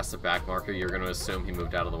 Past the back marker, you're gonna assume he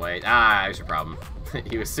moved out of the way. Ah, there's your problem.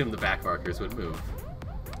 You assumed the back markers would move.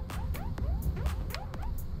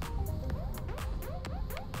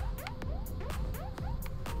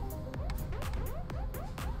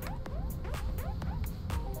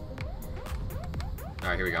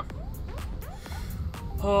 Alright, here we go.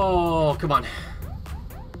 Oh, come on.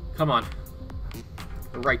 Come on.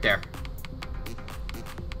 We're right there.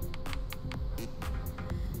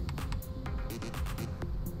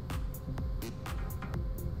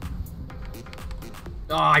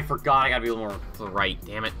 Oh, I forgot. I gotta be a little more to the right.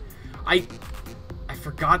 Damn it. I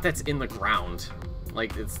forgot that's in the ground.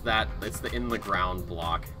 Like, it's the in the ground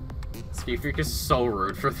block. Ski Freak is so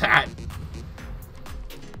rude for that.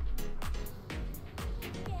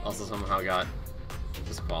 Also somehow got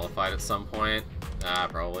disqualified at some point. Ah,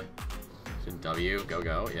 probably. W,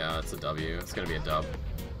 go. Yeah, it's a W. It's gonna be a dub.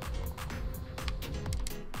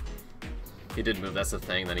 He did move, that's the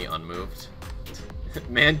thing, then he unmoved.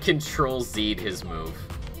 Man control Z'd his move.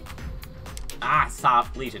 Ah,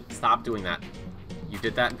 stop, Legion, stop doing that. You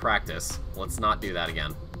did that in practice. Let's not do that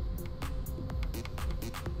again.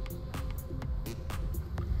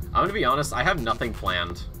 I'm gonna be honest, I have nothing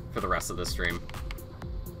planned for the rest of this stream.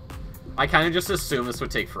 I kind of just assumed this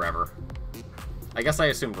would take forever. I guess I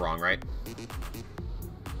assumed wrong, right?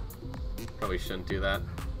 Probably shouldn't do that.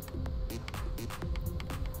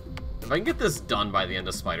 If I can get this done by the end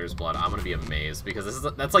of Spider's Blood, I'm gonna be amazed, because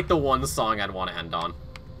that's like the one song I'd want to end on.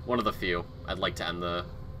 One of the few I'd like to end the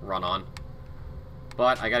run on.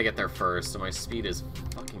 But I gotta get there first, so my speed is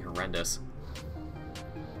fucking horrendous.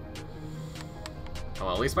 Oh,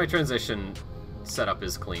 well, at least my transition setup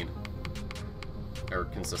is clean. Or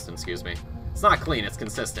consistent, excuse me. It's not clean, it's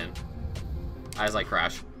consistent. As I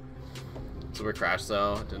crash. Super crash,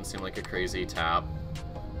 though. Didn't seem like a crazy tap.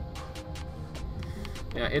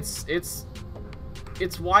 Yeah, it's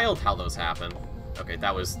wild how those happen. Okay,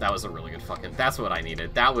 that was a really good fucking... That's what I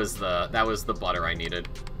needed. That was the butter I needed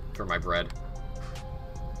for my bread.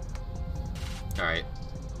 Alright.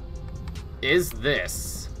 Is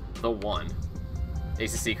this the one?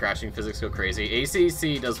 ACC crashing, physics go crazy.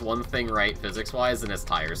 ACC does one thing right physics-wise, and it's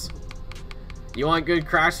tires. You want good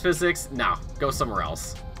crash physics? No, go somewhere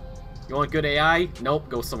else. You want good AI? Nope,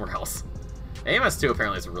 go somewhere else. AMS2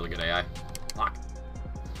 apparently is a really good AI. Fuck.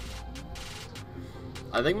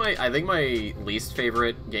 I think my least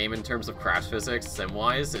favorite game in terms of crash physics,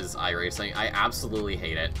 sim-wise, is iRacing. I absolutely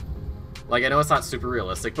hate it. Like, I know it's not super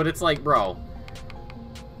realistic, but it's like, bro...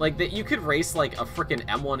 Like, that you could race, like, a frickin'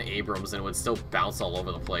 M1 Abrams and it would still bounce all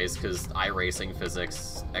over the place, because iRacing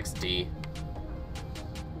physics XD.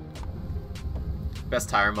 Best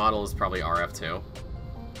tire model is probably RF2.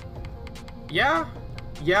 Yeah,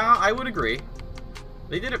 I would agree.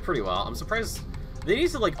 They did it pretty well. I'm surprised... They need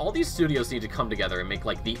to, like, all these studios need to come together and make,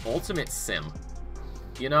 like, the ultimate sim.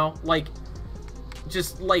 You know? Like,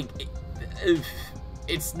 just, like...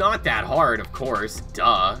 It's not that hard, of course.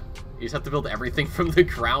 Duh. You just have to build everything from the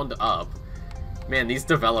ground up. Man, these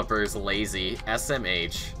developers, lazy.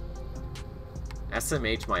 SMH.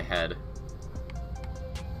 SMH my head.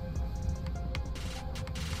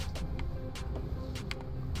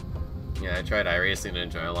 Yeah, I tried iRacing and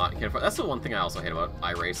enjoy a lot. That's the one thing I also hate about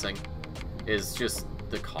iRacing, is just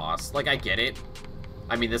the cost. Like, I get it.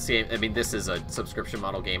 I mean, this game, this is a subscription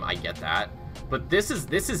model game, I get that. But this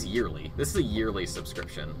is yearly. This is a yearly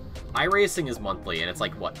subscription. iRacing is monthly, and it's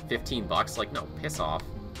like, what, 15 bucks? Like, no, piss off.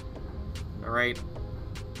 Alright.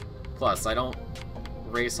 Plus, I don't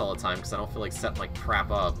race all the time, because I don't feel like setting my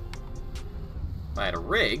crap up. If I had a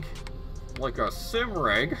rig, like a sim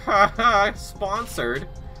rig, haha, sponsored.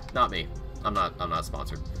 Not me. I'm not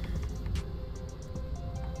sponsored.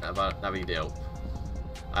 That'd be dope.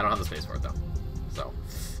 I don't have the space for it, though. So,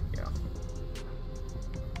 yeah.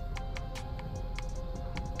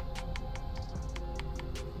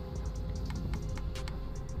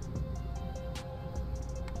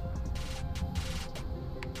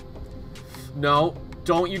 No,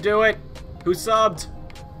 don't you do it! Who subbed?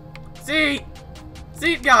 Seat!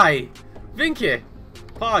 Seat guy! Vinky!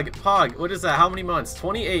 Pog, what is that? How many months?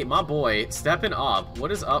 28, my boy. Stepping up.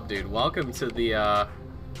 What is up, dude? Welcome to the,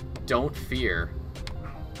 Don't Fear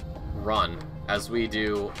run, as we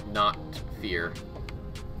do not fear.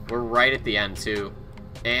 We're right at the end, too.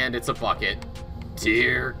 And it's a bucket.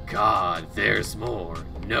 Dear God, there's more.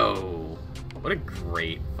 No. What a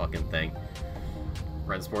great fucking thing.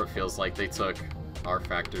 Rensport feels like they took R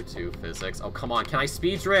Factor 2 physics. Oh, come on. Can I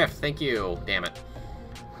speed drift? Thank you. Damn it.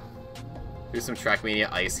 Do some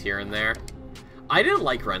Trackmania ice here and there. I didn't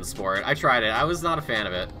like Rensport. I tried it. I was not a fan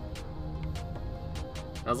of it.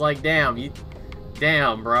 I was like, damn,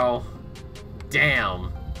 damn, bro.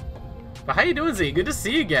 Damn. But how you doing, Z? Good to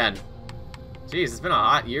see you again. Jeez, it's been a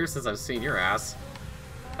hot year since I've seen your ass.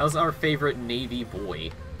 How's our favorite Navy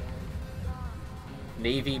boy?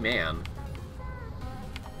 Navy man.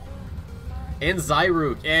 And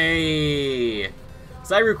Zyruk. Hey!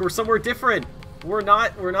 Zyruk, we're somewhere different. We're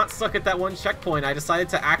not stuck at that one checkpoint. I decided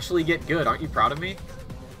to actually get good. Aren't you proud of me?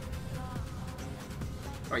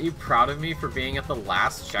 Aren't you proud of me for being at the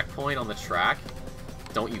last checkpoint on the track?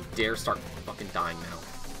 Don't you dare start fucking dying now.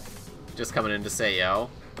 Just coming in to say, yo,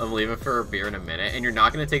 I'm leaving for a beer in a minute, and you're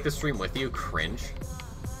not going to take the stream with you? Cringe.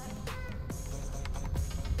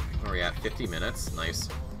 Where are we at? 50 minutes? Nice.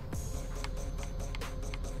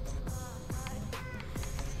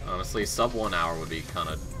 Honestly, sub 1 hour would be kind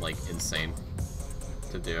of, like, insane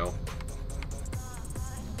to do.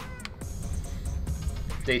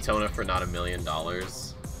 Daytona for not $1 million.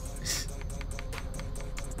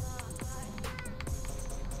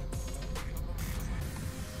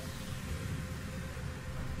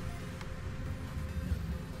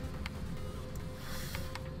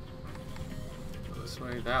 This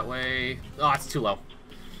way, that way. Oh, it's too low.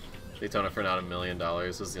 Daytona for not $1 million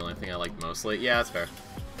is the only thing I like mostly. Yeah, that's fair.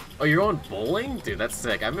 Oh, you're going bowling? Dude, that's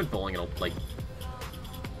sick. I've been bowling in, like...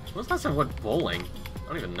 When was the last time I went bowling? I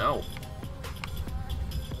don't even know.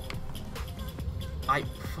 Fuck,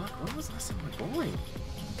 when was the last time I went bowling?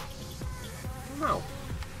 I don't know.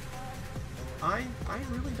 I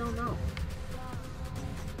really don't know.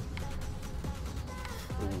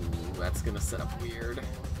 Ooh, that's gonna set up weird.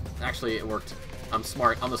 Actually, it worked. I'm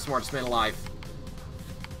smart. I'm the smartest man alive.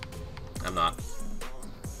 I'm not.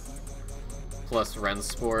 Plus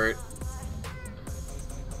Rensport.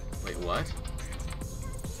 Wait, what?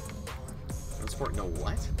 Rensport, no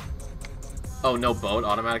what? Oh, no boat,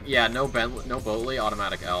 automatic. Yeah, no Boatly,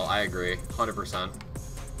 automatic L. I agree, 100%.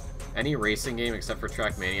 Any racing game except for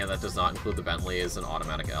Trackmania that does not include the Bentley is an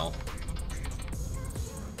automatic L.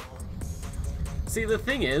 See, the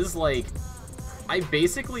thing is, like, I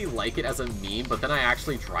basically like it as a meme, but then I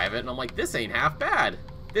actually drive it, and I'm like, this ain't half bad.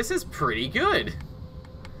 This is pretty good.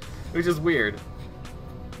 Which is weird.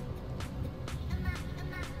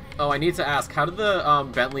 Oh, I need to ask, how did the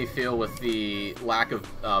Bentley feel with the lack of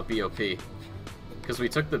BOP? Because we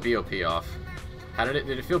took the BOP off. Did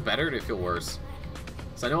it feel better or did it feel worse?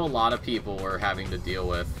 So I know a lot of people were having to deal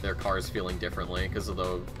with their cars feeling differently because of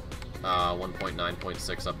the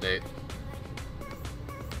 1.9.6 update.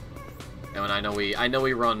 And I know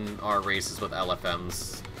we run our races with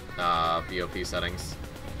LFM's BOP settings,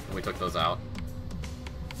 and we took those out.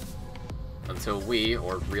 Until we,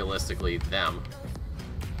 or realistically them,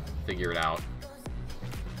 figure it out.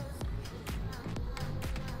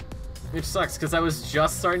 Which sucks, because I was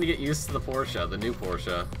just starting to get used to the Porsche, the new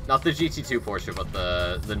Porsche. Not the GT2 Porsche, but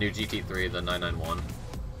the new GT3, the 991.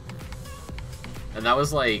 And that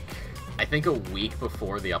was like, I think a week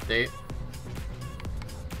before the update.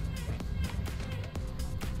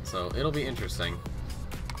 So it'll be interesting.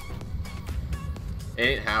 It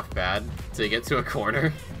ain't half bad to get to a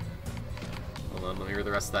corner. Hold on, let me read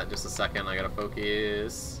the rest of that in just a second. I gotta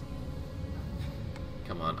focus.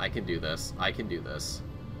 Come on, I can do this. I can do this.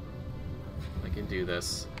 I can do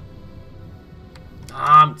this.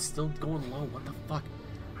 Ah, I'm still going low. What the fuck?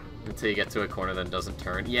 Until you get to a corner that doesn't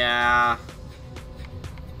turn. Yeah.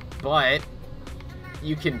 But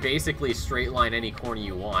you can basically straight line any corner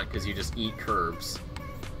you want because you just eat curbs.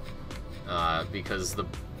 Because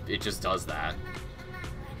it just does that.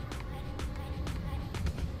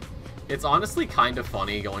 It's honestly kind of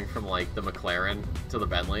funny going from, like, the McLaren to the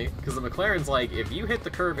Bentley, because the McLaren's like, if you hit the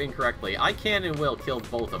curve incorrectly, I can and will kill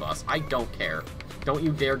both of us. I don't care. Don't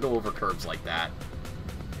you dare go over curbs like that.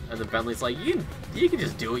 And the Bentley's like, you can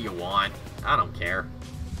just do what you want. I don't care.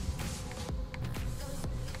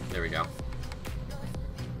 There we go.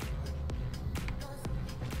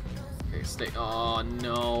 Okay, stay. Oh,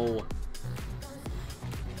 no.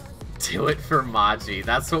 Do it for Maji.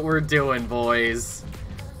 That's what we're doing, boys.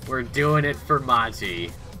 We're doing it for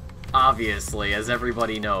Maji. Obviously, as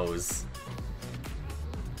everybody knows.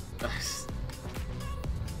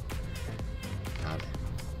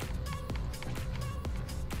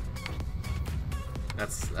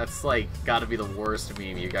 That's like gotta be the worst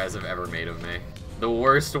meme you guys have ever made of me. The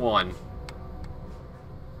worst one.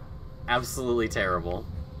 Absolutely terrible.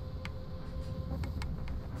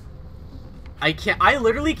 I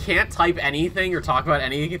literally can't type anything or talk about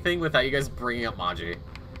anything without you guys bringing up Maji.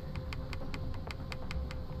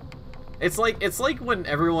 It's like when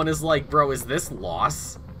everyone is like, bro, is this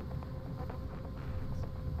loss?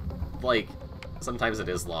 Like, sometimes it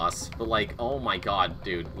is loss, but like, oh my god,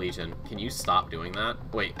 dude, Legion, can you stop doing that?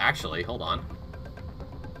 Wait, actually, hold on.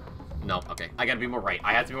 No, okay, I gotta be more right.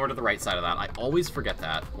 I have to be more to the right side of that. I always forget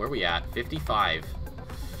that. Where are we at? 55.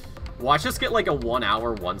 Watch us get like a 1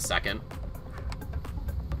 hour, 1 second.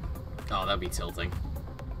 Oh, that'd be tilting.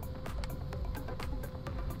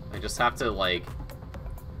 I just have to, like...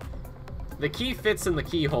 The key fits in the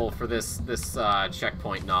keyhole for this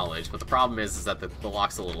checkpoint knowledge, but the problem is that the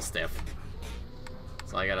lock's a little stiff.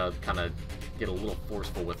 So I gotta kind of get a little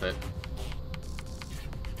forceful with it.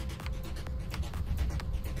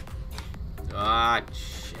 Ah,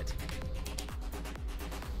 shit.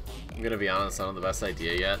 I'm gonna be honest, not the best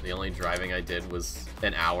idea yet. The only driving I did was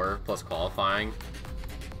an hour plus qualifying.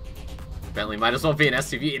 Bentley might as well be an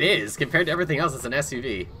SUV. It is! Compared to everything else, it's an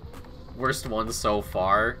SUV. Worst one so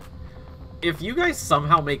far. If you guys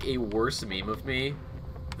somehow make a worse meme of me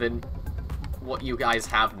than what you guys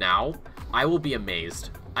have now, I will be amazed.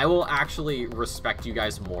 I will actually respect you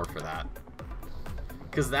guys more for that.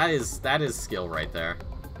 Because that is skill right there.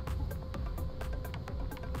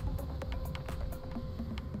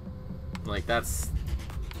 Like, that's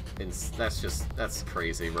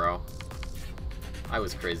crazy, bro. I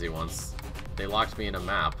was crazy once. They locked me in a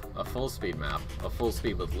map, a full speed map, a full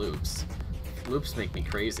speed with loops. Loops make me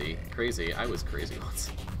crazy. Crazy. I was crazy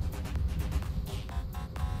once.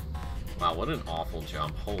 Wow, what an awful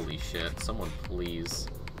jump. Holy shit. Someone please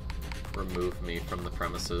remove me from the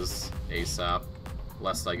premises ASAP,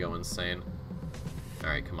 lest I go insane.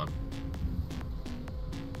 Alright, come on.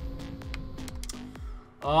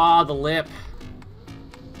 Ah, the lip.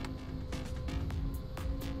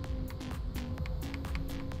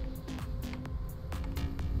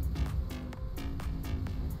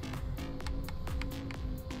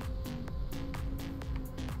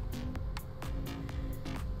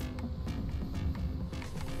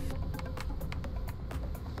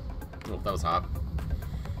 Oh, that was hot.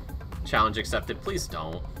 Challenge accepted. Please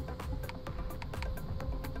don't.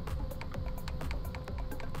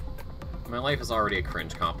 My life is already a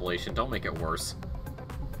cringe compilation. Don't make it worse.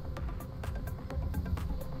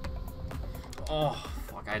 Oh,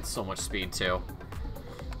 fuck. I had so much speed, too.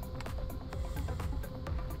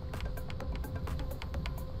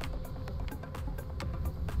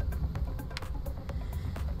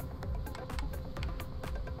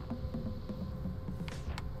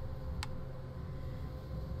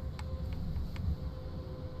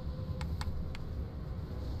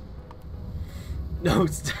 No,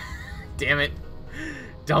 damn it.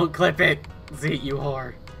 Don't clip it. Z, you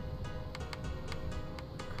whore.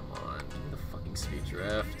 Come on, give me the fucking speed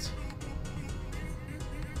drift.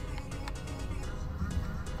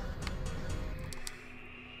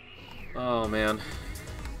 Oh, man.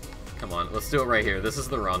 Come on, let's do it right here. This is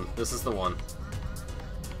the run. This is the one.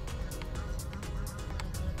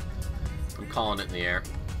 I'm calling it in the air.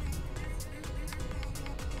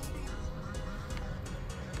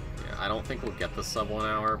 I don't think we'll get the sub 1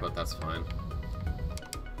 hour, but that's fine.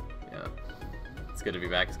 Yeah. It's good to be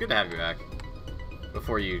back. It's good to have you back.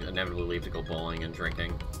 Before you inevitably leave to go bowling and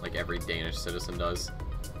drinking, like every Danish citizen does.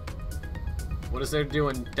 What is there to do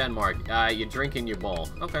in Denmark? You drink and you bowl.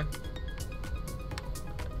 Okay.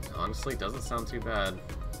 Honestly, doesn't sound too bad.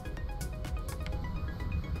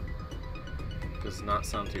 Does not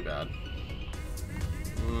sound too bad.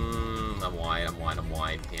 I'm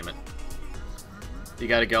wide. Damn it. You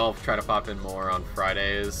gotta go. I'll try to pop in more on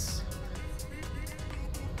Fridays.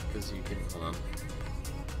 Because you can... Hold on.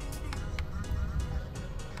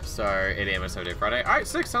 Sorry, 8 AM is 7 day Friday. Alright,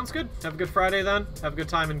 6. Sounds good. Have a good Friday then. Have a good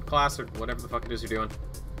time in class or whatever the fuck it is you're doing.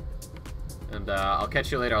 And I'll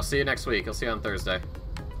catch you later. I'll see you next week. I'll see you on Thursday.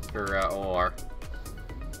 For OOR.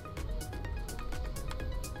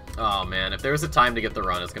 Oh man, if there was a time to get the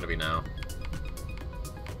run, it's gonna be now.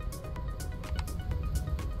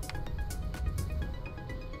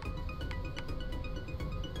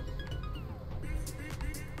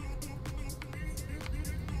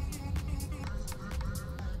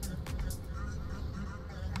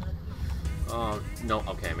 Oh, no.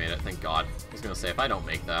 Okay, I made it. Thank God. I was gonna say, if I don't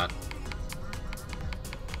make that...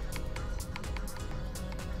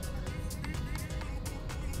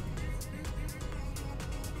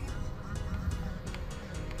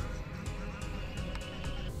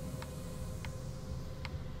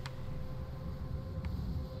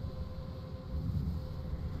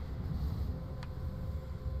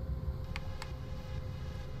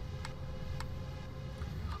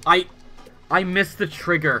 I missed the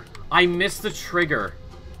trigger. I missed the trigger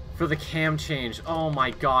for the cam change. Oh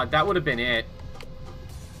my god, that would have been it.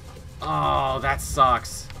 Oh, that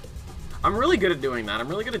sucks. I'm really good at doing that. I'm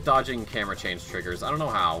really good at dodging camera change triggers. I don't know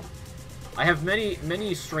how. I have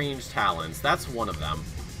many strange talents. That's one of them.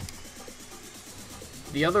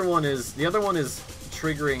 The other one is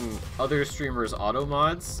triggering other streamers' auto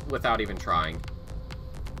mods without even trying.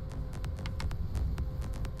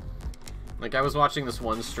 Like, I was watching this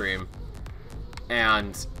one stream,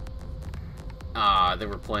 and they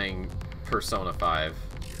were playing Persona 5.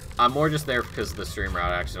 I'm more just there because of the streamer.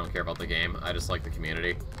 I actually don't care about the game. I just like the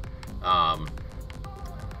community. But,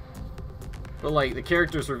 like, the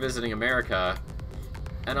characters were visiting America,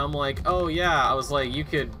 and I'm like, oh, yeah, I was like, you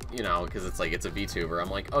could, you know, because it's like, it's a VTuber. I'm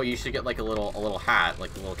like, oh, you should get, like, a little hat, like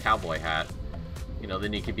a little cowboy hat. You know,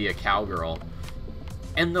 then you could be a cowgirl.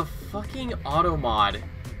 And the fucking auto mod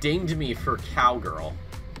dinged me for cowgirl.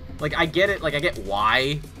 Like, I get it, like, I get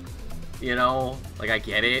why, you know, like, I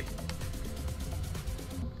get it.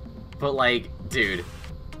 But, like, dude,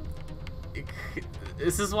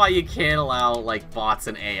 this is why you can't allow, like, bots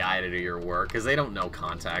and AI to do your work, because they don't know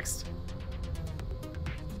context.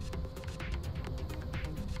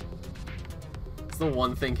 It's the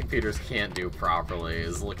one thing computers can't do properly,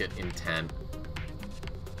 is look at intent.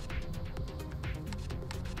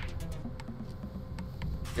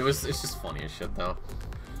 It's just funny as shit, though.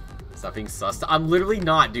 Stop being sus. I'm literally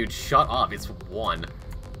not, dude. Shut up. It's 1.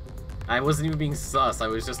 I wasn't even being sus. I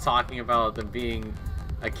was just talking about them being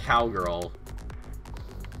a cowgirl.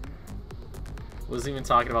 Wasn't even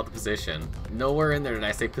talking about the position. Nowhere in there did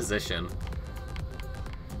I say position.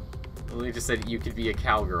 I only just said you could be a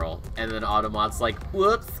cowgirl. And then Automod's like,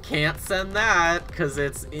 whoops, can't send that, because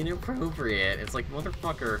it's inappropriate. It's like,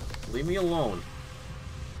 motherfucker, leave me alone.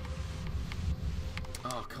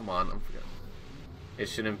 Oh, come on. I'm forgetting. It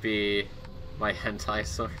shouldn't be my hentai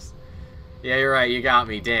source. Yeah, you're right. You got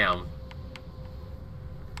me. Damn.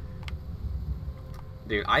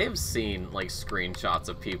 Dude, I have seen, like, screenshots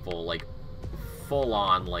of people, like,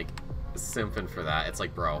 full-on, like, simping for that. It's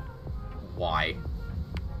like, bro, why?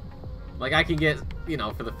 Like, I can get, you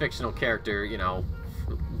know, for the fictional character, you know,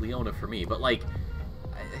 Leona for me, but, like,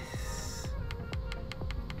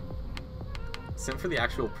 simp for the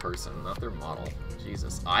actual person, not their model.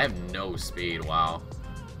 Jesus. I have no speed, wow.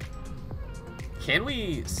 Can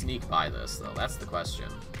we sneak by this, though? That's the question.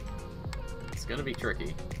 It's gonna be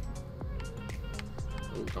tricky.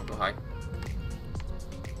 Ooh, don't go high.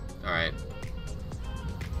 Alright.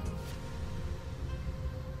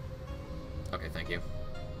 Okay, thank you.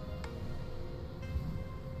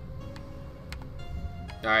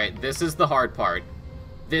 Alright, this is the hard part.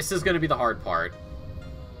 This is gonna be the hard part.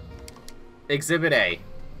 Exhibit A.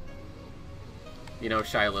 You know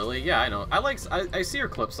Shy Lily? Yeah, I know. I see her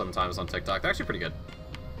clips sometimes on TikTok. They're actually pretty good.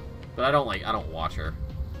 But I don't watch her.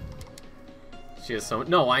 She has so...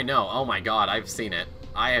 No, I know. Oh my god, I've seen it.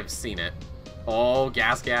 I have seen it. Oh,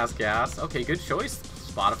 gas, gas, gas. Okay, good choice,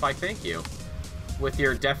 Spotify. Thank you. With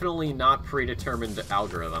your definitely not predetermined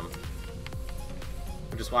algorithm.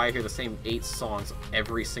 Which is why I hear the same 8 songs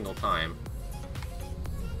every single time.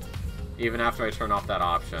 Even after I turn off that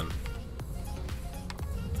option.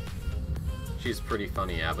 She's pretty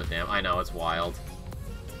funny, yeah, but damn, I know, it's wild.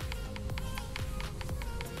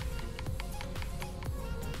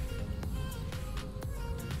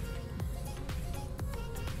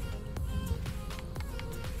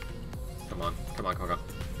 Come on, come on, come on, come on.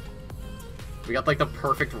 We got, like, the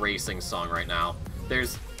perfect racing song right now. I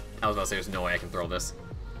was about to say, there's no way I can throw this.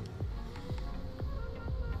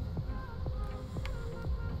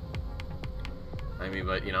 I mean,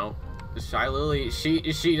 but, you know, Shy Lily,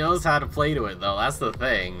 she knows how to play to it, though. That's the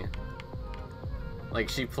thing. Like,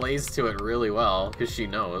 she plays to it really well, because she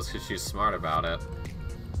knows, because she's smart about it.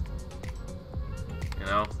 You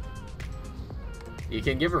know? You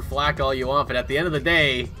can give her flack all you want, but at the end of the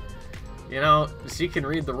day, you know, she can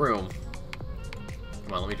read the room.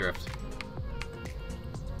 Come on, let me drift.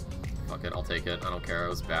 Fuck it, I'll take it. I don't care, it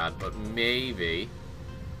was bad, but maybe...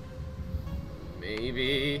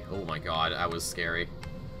 Maybe... Oh my god, that was scary.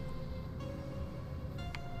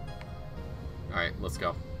 Alright, let's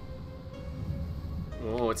go.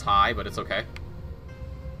 Oh, it's high, but it's okay.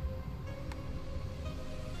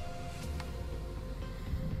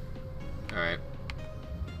 Alright.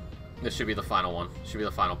 This should be the final one. Should be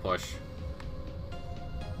the final push.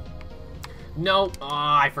 No!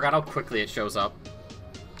 Ah, I forgot how quickly it shows up.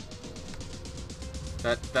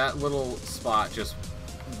 That little spot just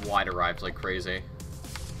wide arrived like crazy.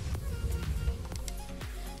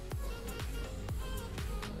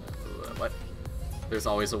 What? There's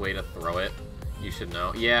always a way to throw it. You should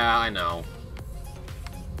know. Yeah, I know.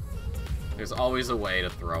 There's always a way to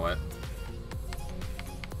throw it.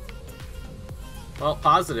 Well,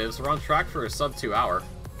 positives. We're on track for a sub 2 hour.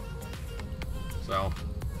 So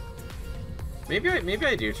maybe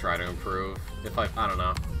I do try to improve. If I don't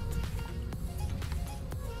know.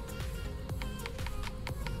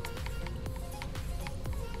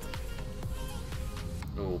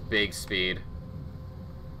 Ooh, big speed.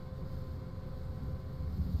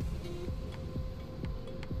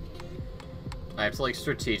 I have to, like,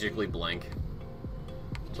 strategically blink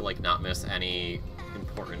to, like, not miss any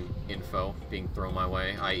important info being thrown my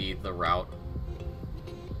way, i.e. the route.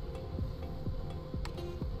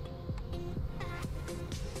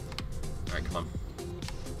 Alright, come on.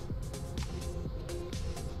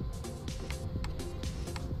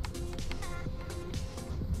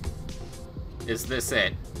 Is this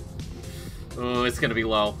it? Oh, it's gonna be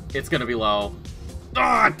low. It's gonna be low.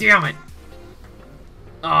 Ah, oh, damn it!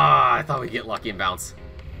 Ah, oh, I thought we'd get lucky and bounce.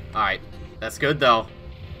 Alright, that's good though.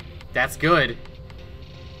 That's good.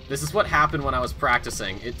 This is what happened when I was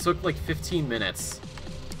practicing. It took like 15 minutes.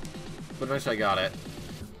 But eventually I got it.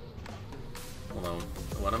 Hold on.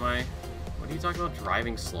 What am I... What are you talking about?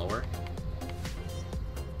 Driving slower?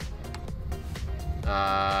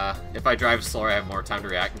 If I drive slower, I have more time to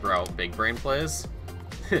react. Bro, big brain plays.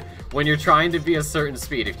 When you're trying to be a certain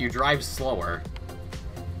speed, if you drive slower...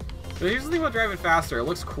 But here's the thing about driving faster, it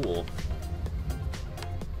looks cool.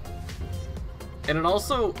 And it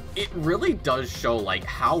also, it really does show, like,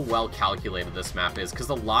 how well calculated this map is, because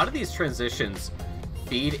a lot of these transitions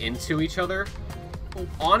feed into each other.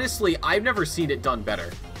 Honestly, I've never seen it done better.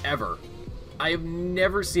 Ever. I have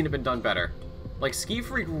never seen it been done better. Like, Ski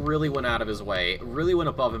Freak really went out of his way, really went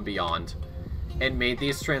above and beyond, and made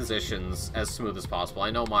these transitions as smooth as possible. I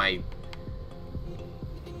know my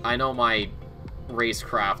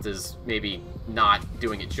racecraft is maybe not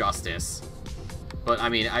doing it justice, but I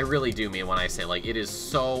mean, I really do mean when I say, like, it is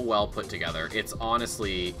so well put together. It's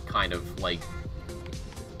honestly kind of like,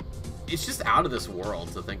 it's just out of this world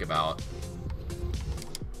to think about.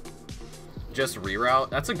 Just reroute?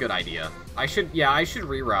 That's a good idea. I should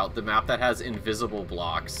reroute the map that has invisible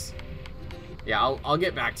blocks. Yeah, I'll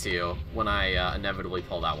get back to you when I inevitably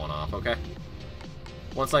pull that one off, okay?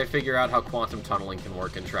 Once I figure out how quantum tunneling can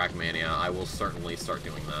work in Trackmania, I will certainly start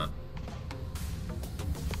doing that.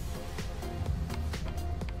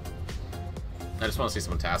 I just want to see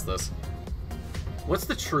someone task this. What's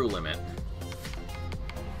the true limit?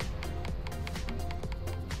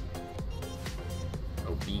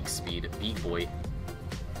 Oh, beak speed. Beak boy.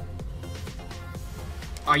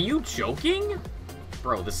 Are you joking?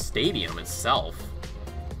 Bro, the stadium itself.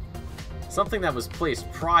 Something that was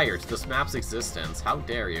placed prior to this map's existence. How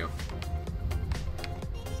dare you?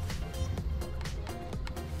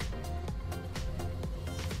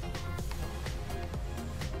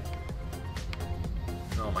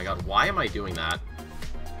 Oh my god, why am I doing that?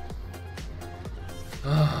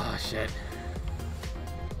 Ah, shit.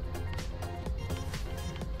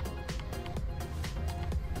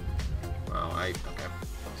 Wow, okay.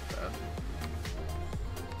 That's bad.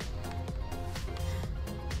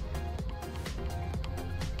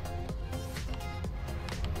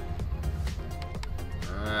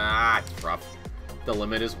 It's rough. The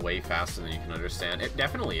limit is way faster than you can understand. It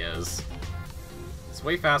definitely is. It's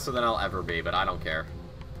way faster than I'll ever be, but I don't care.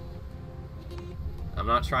 I'm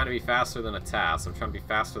not trying to be faster than a task. I'm trying to be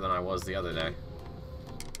faster than I was the other day.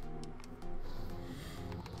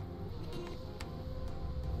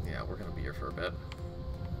 Yeah, we're gonna be here for a bit.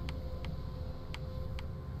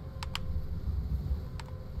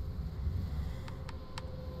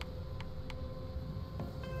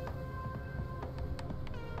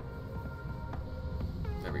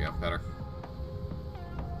 There we go, better.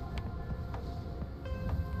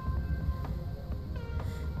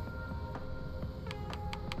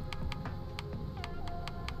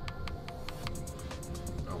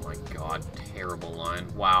 Oh my god, terrible line.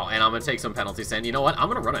 Wow, and I'm gonna take some penalties, and you know what? I'm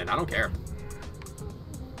gonna run it, I don't care.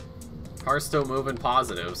 Car's still moving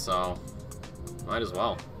positive, so might as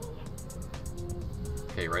well.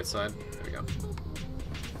 Okay, right side. There we go.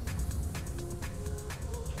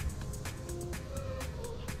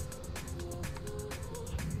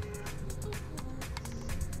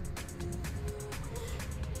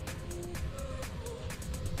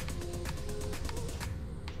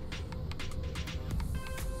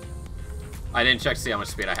 I didn't check to see how much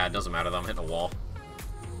speed I had. Doesn't matter though, I'm hitting a wall.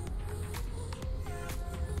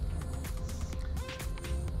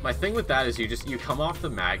 My thing with that is you come off the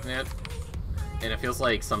magnet, and it feels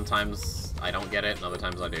like sometimes I don't get it, and other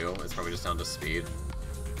times I do. It's probably just down to speed.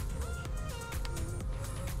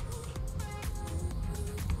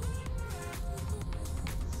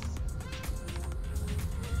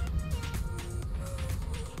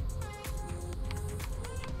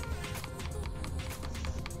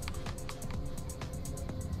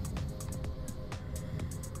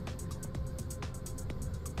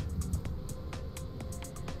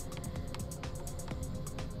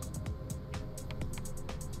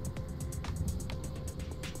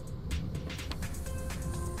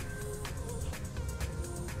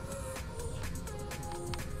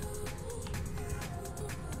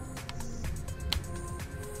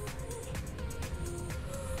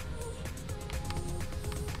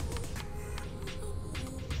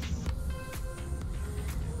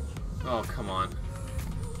 Oh, come on.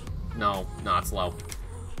 No, it's low.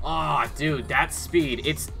 Ah, oh, dude, that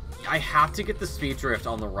speed. I have to get the speed drift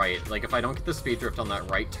on the right. Like, if I don't get the speed drift on that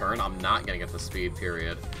right turn, I'm not gonna get the speed,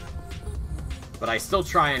 period. But I still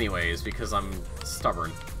try anyways, because I'm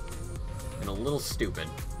stubborn. And a little stupid.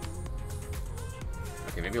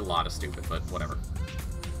 Okay, maybe a lot of stupid, but whatever.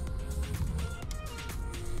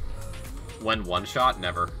 When one-shot?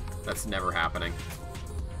 Never. That's never happening.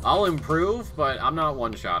 I'll improve, but I'm not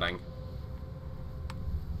one-shotting.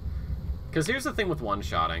 Because here's the thing with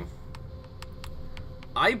one-shotting.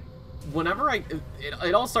 It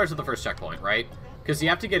all starts at the first checkpoint, right? Because you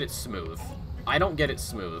have to get it smooth. I don't get it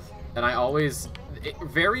smooth. And I always...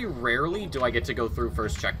 very rarely do I get to go through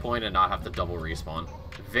first checkpoint and not have to double respawn.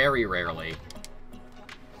 Very rarely.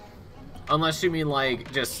 Unless you mean,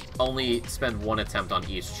 like, just only spend one attempt on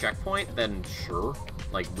each checkpoint, then sure.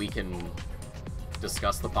 Like, we can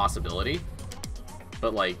discuss the possibility.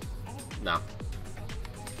 But, like, nah.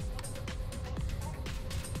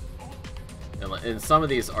 And some of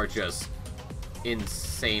these are just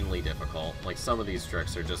insanely difficult. Like, some of these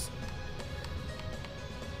tricks are just...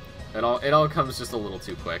 It all comes just a little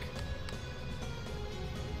too quick.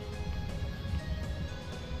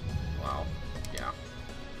 Wow. Yeah.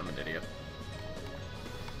 I'm an idiot.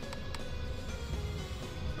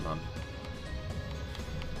 Come on.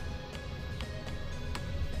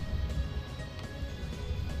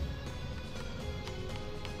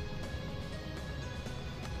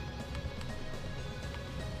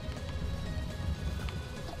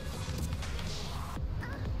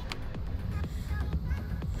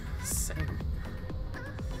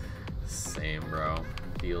 Same, bro.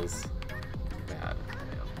 Feels bad, man.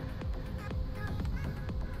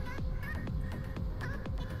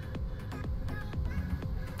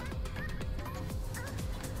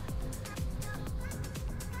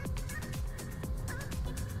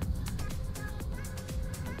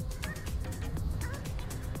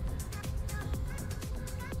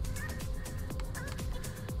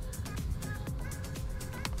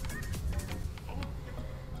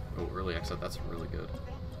 Oh, early exit, that's really good.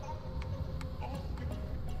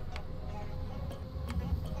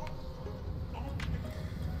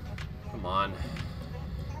 Come on.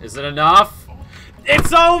 Is it enough?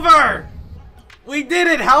 It's over! We did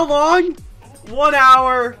it! How long? 1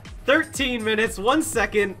 hour, 13 minutes, 1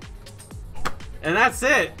 second. And that's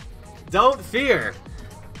it. Don't fear.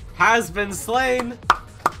 Has been slain.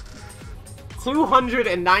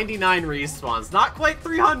 299 respawns. Not quite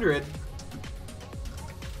 300.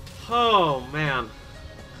 Oh, man.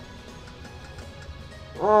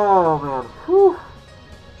 Oh, man. Whew.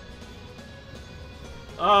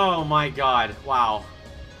 Oh my god. Wow.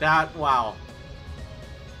 Wow.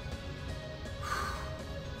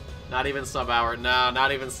 Not even sub-hour. No,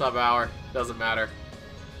 not even sub-hour. Doesn't matter.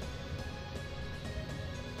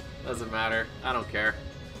 Doesn't matter. I don't care.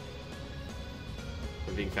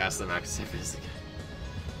 I'm being faster than max is again.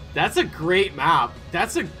 That's a great map.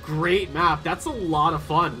 That's a great map. That's a lot of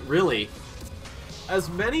fun, really. As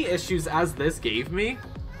many issues as this gave me,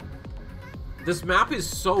 this map is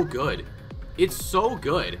so good. It's so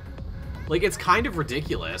good. Like, it's kind of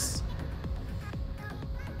ridiculous.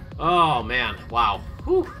 Oh, man. Wow.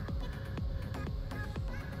 Whew.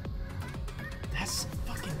 That's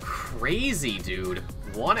fucking crazy, dude.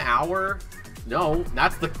 1 hour? No,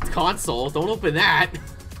 that's the console. Don't open that.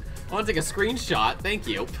 I want to take a screenshot. Thank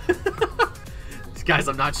you. Guys,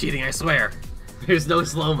 I'm not cheating, I swear. There's no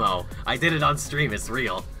slow-mo. I did it on stream. It's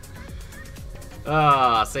real.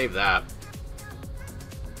 Save that.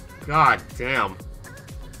 God damn.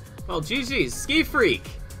 Well, GG's. Ski Freak!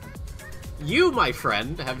 You, my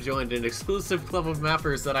friend, have joined an exclusive club of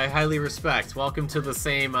mappers that I highly respect. Welcome to the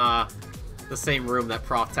same room that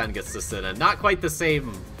Prof 10 gets to sit in. Not quite the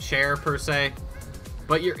same chair, per se,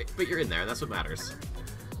 but you're in there, and that's what matters.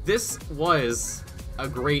 This was a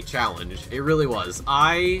great challenge. It really was.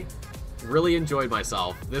 I really enjoyed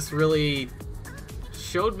myself. This really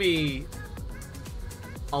showed me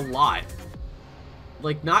a lot.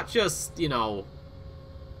 Like, not just, you know,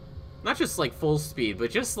 not just, like, full speed, but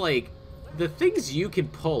just, like, the things you can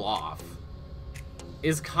pull off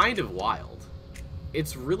is kind of wild.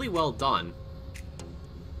 It's really well done.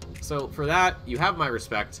 So, for that, you have my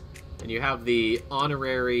respect, and you have the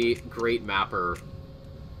honorary Great Mapper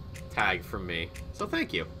tag from me. So,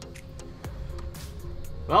 thank you.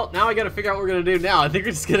 Well, now I gotta figure out what we're gonna do now. I think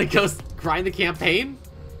we're just gonna go grind the campaign.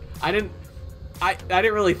 I didn't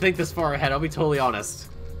really think this far ahead, I'll be totally honest.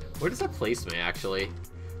 Where does that place me, actually?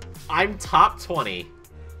 I'm top 20.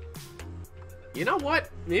 You know what?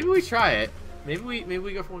 Maybe we try it. Maybe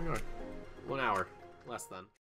we go for 1 hour. 1 hour. Less than.